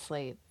out this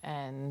late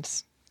and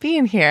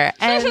being here.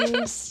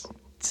 And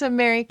to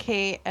Mary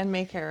Kate and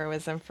Make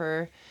Heroism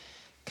for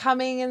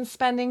coming and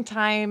spending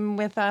time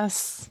with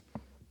us.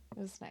 It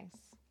was nice.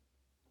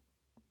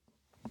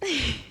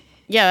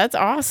 Yeah, that's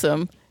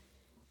awesome.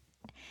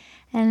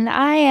 And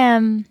I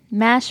am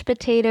Mashed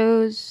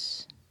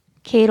Potatoes,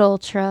 Kate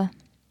Ultra.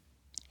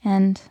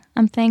 And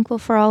I'm thankful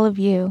for all of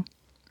you.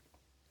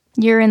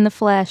 You're in the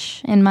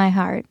flesh, in my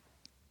heart.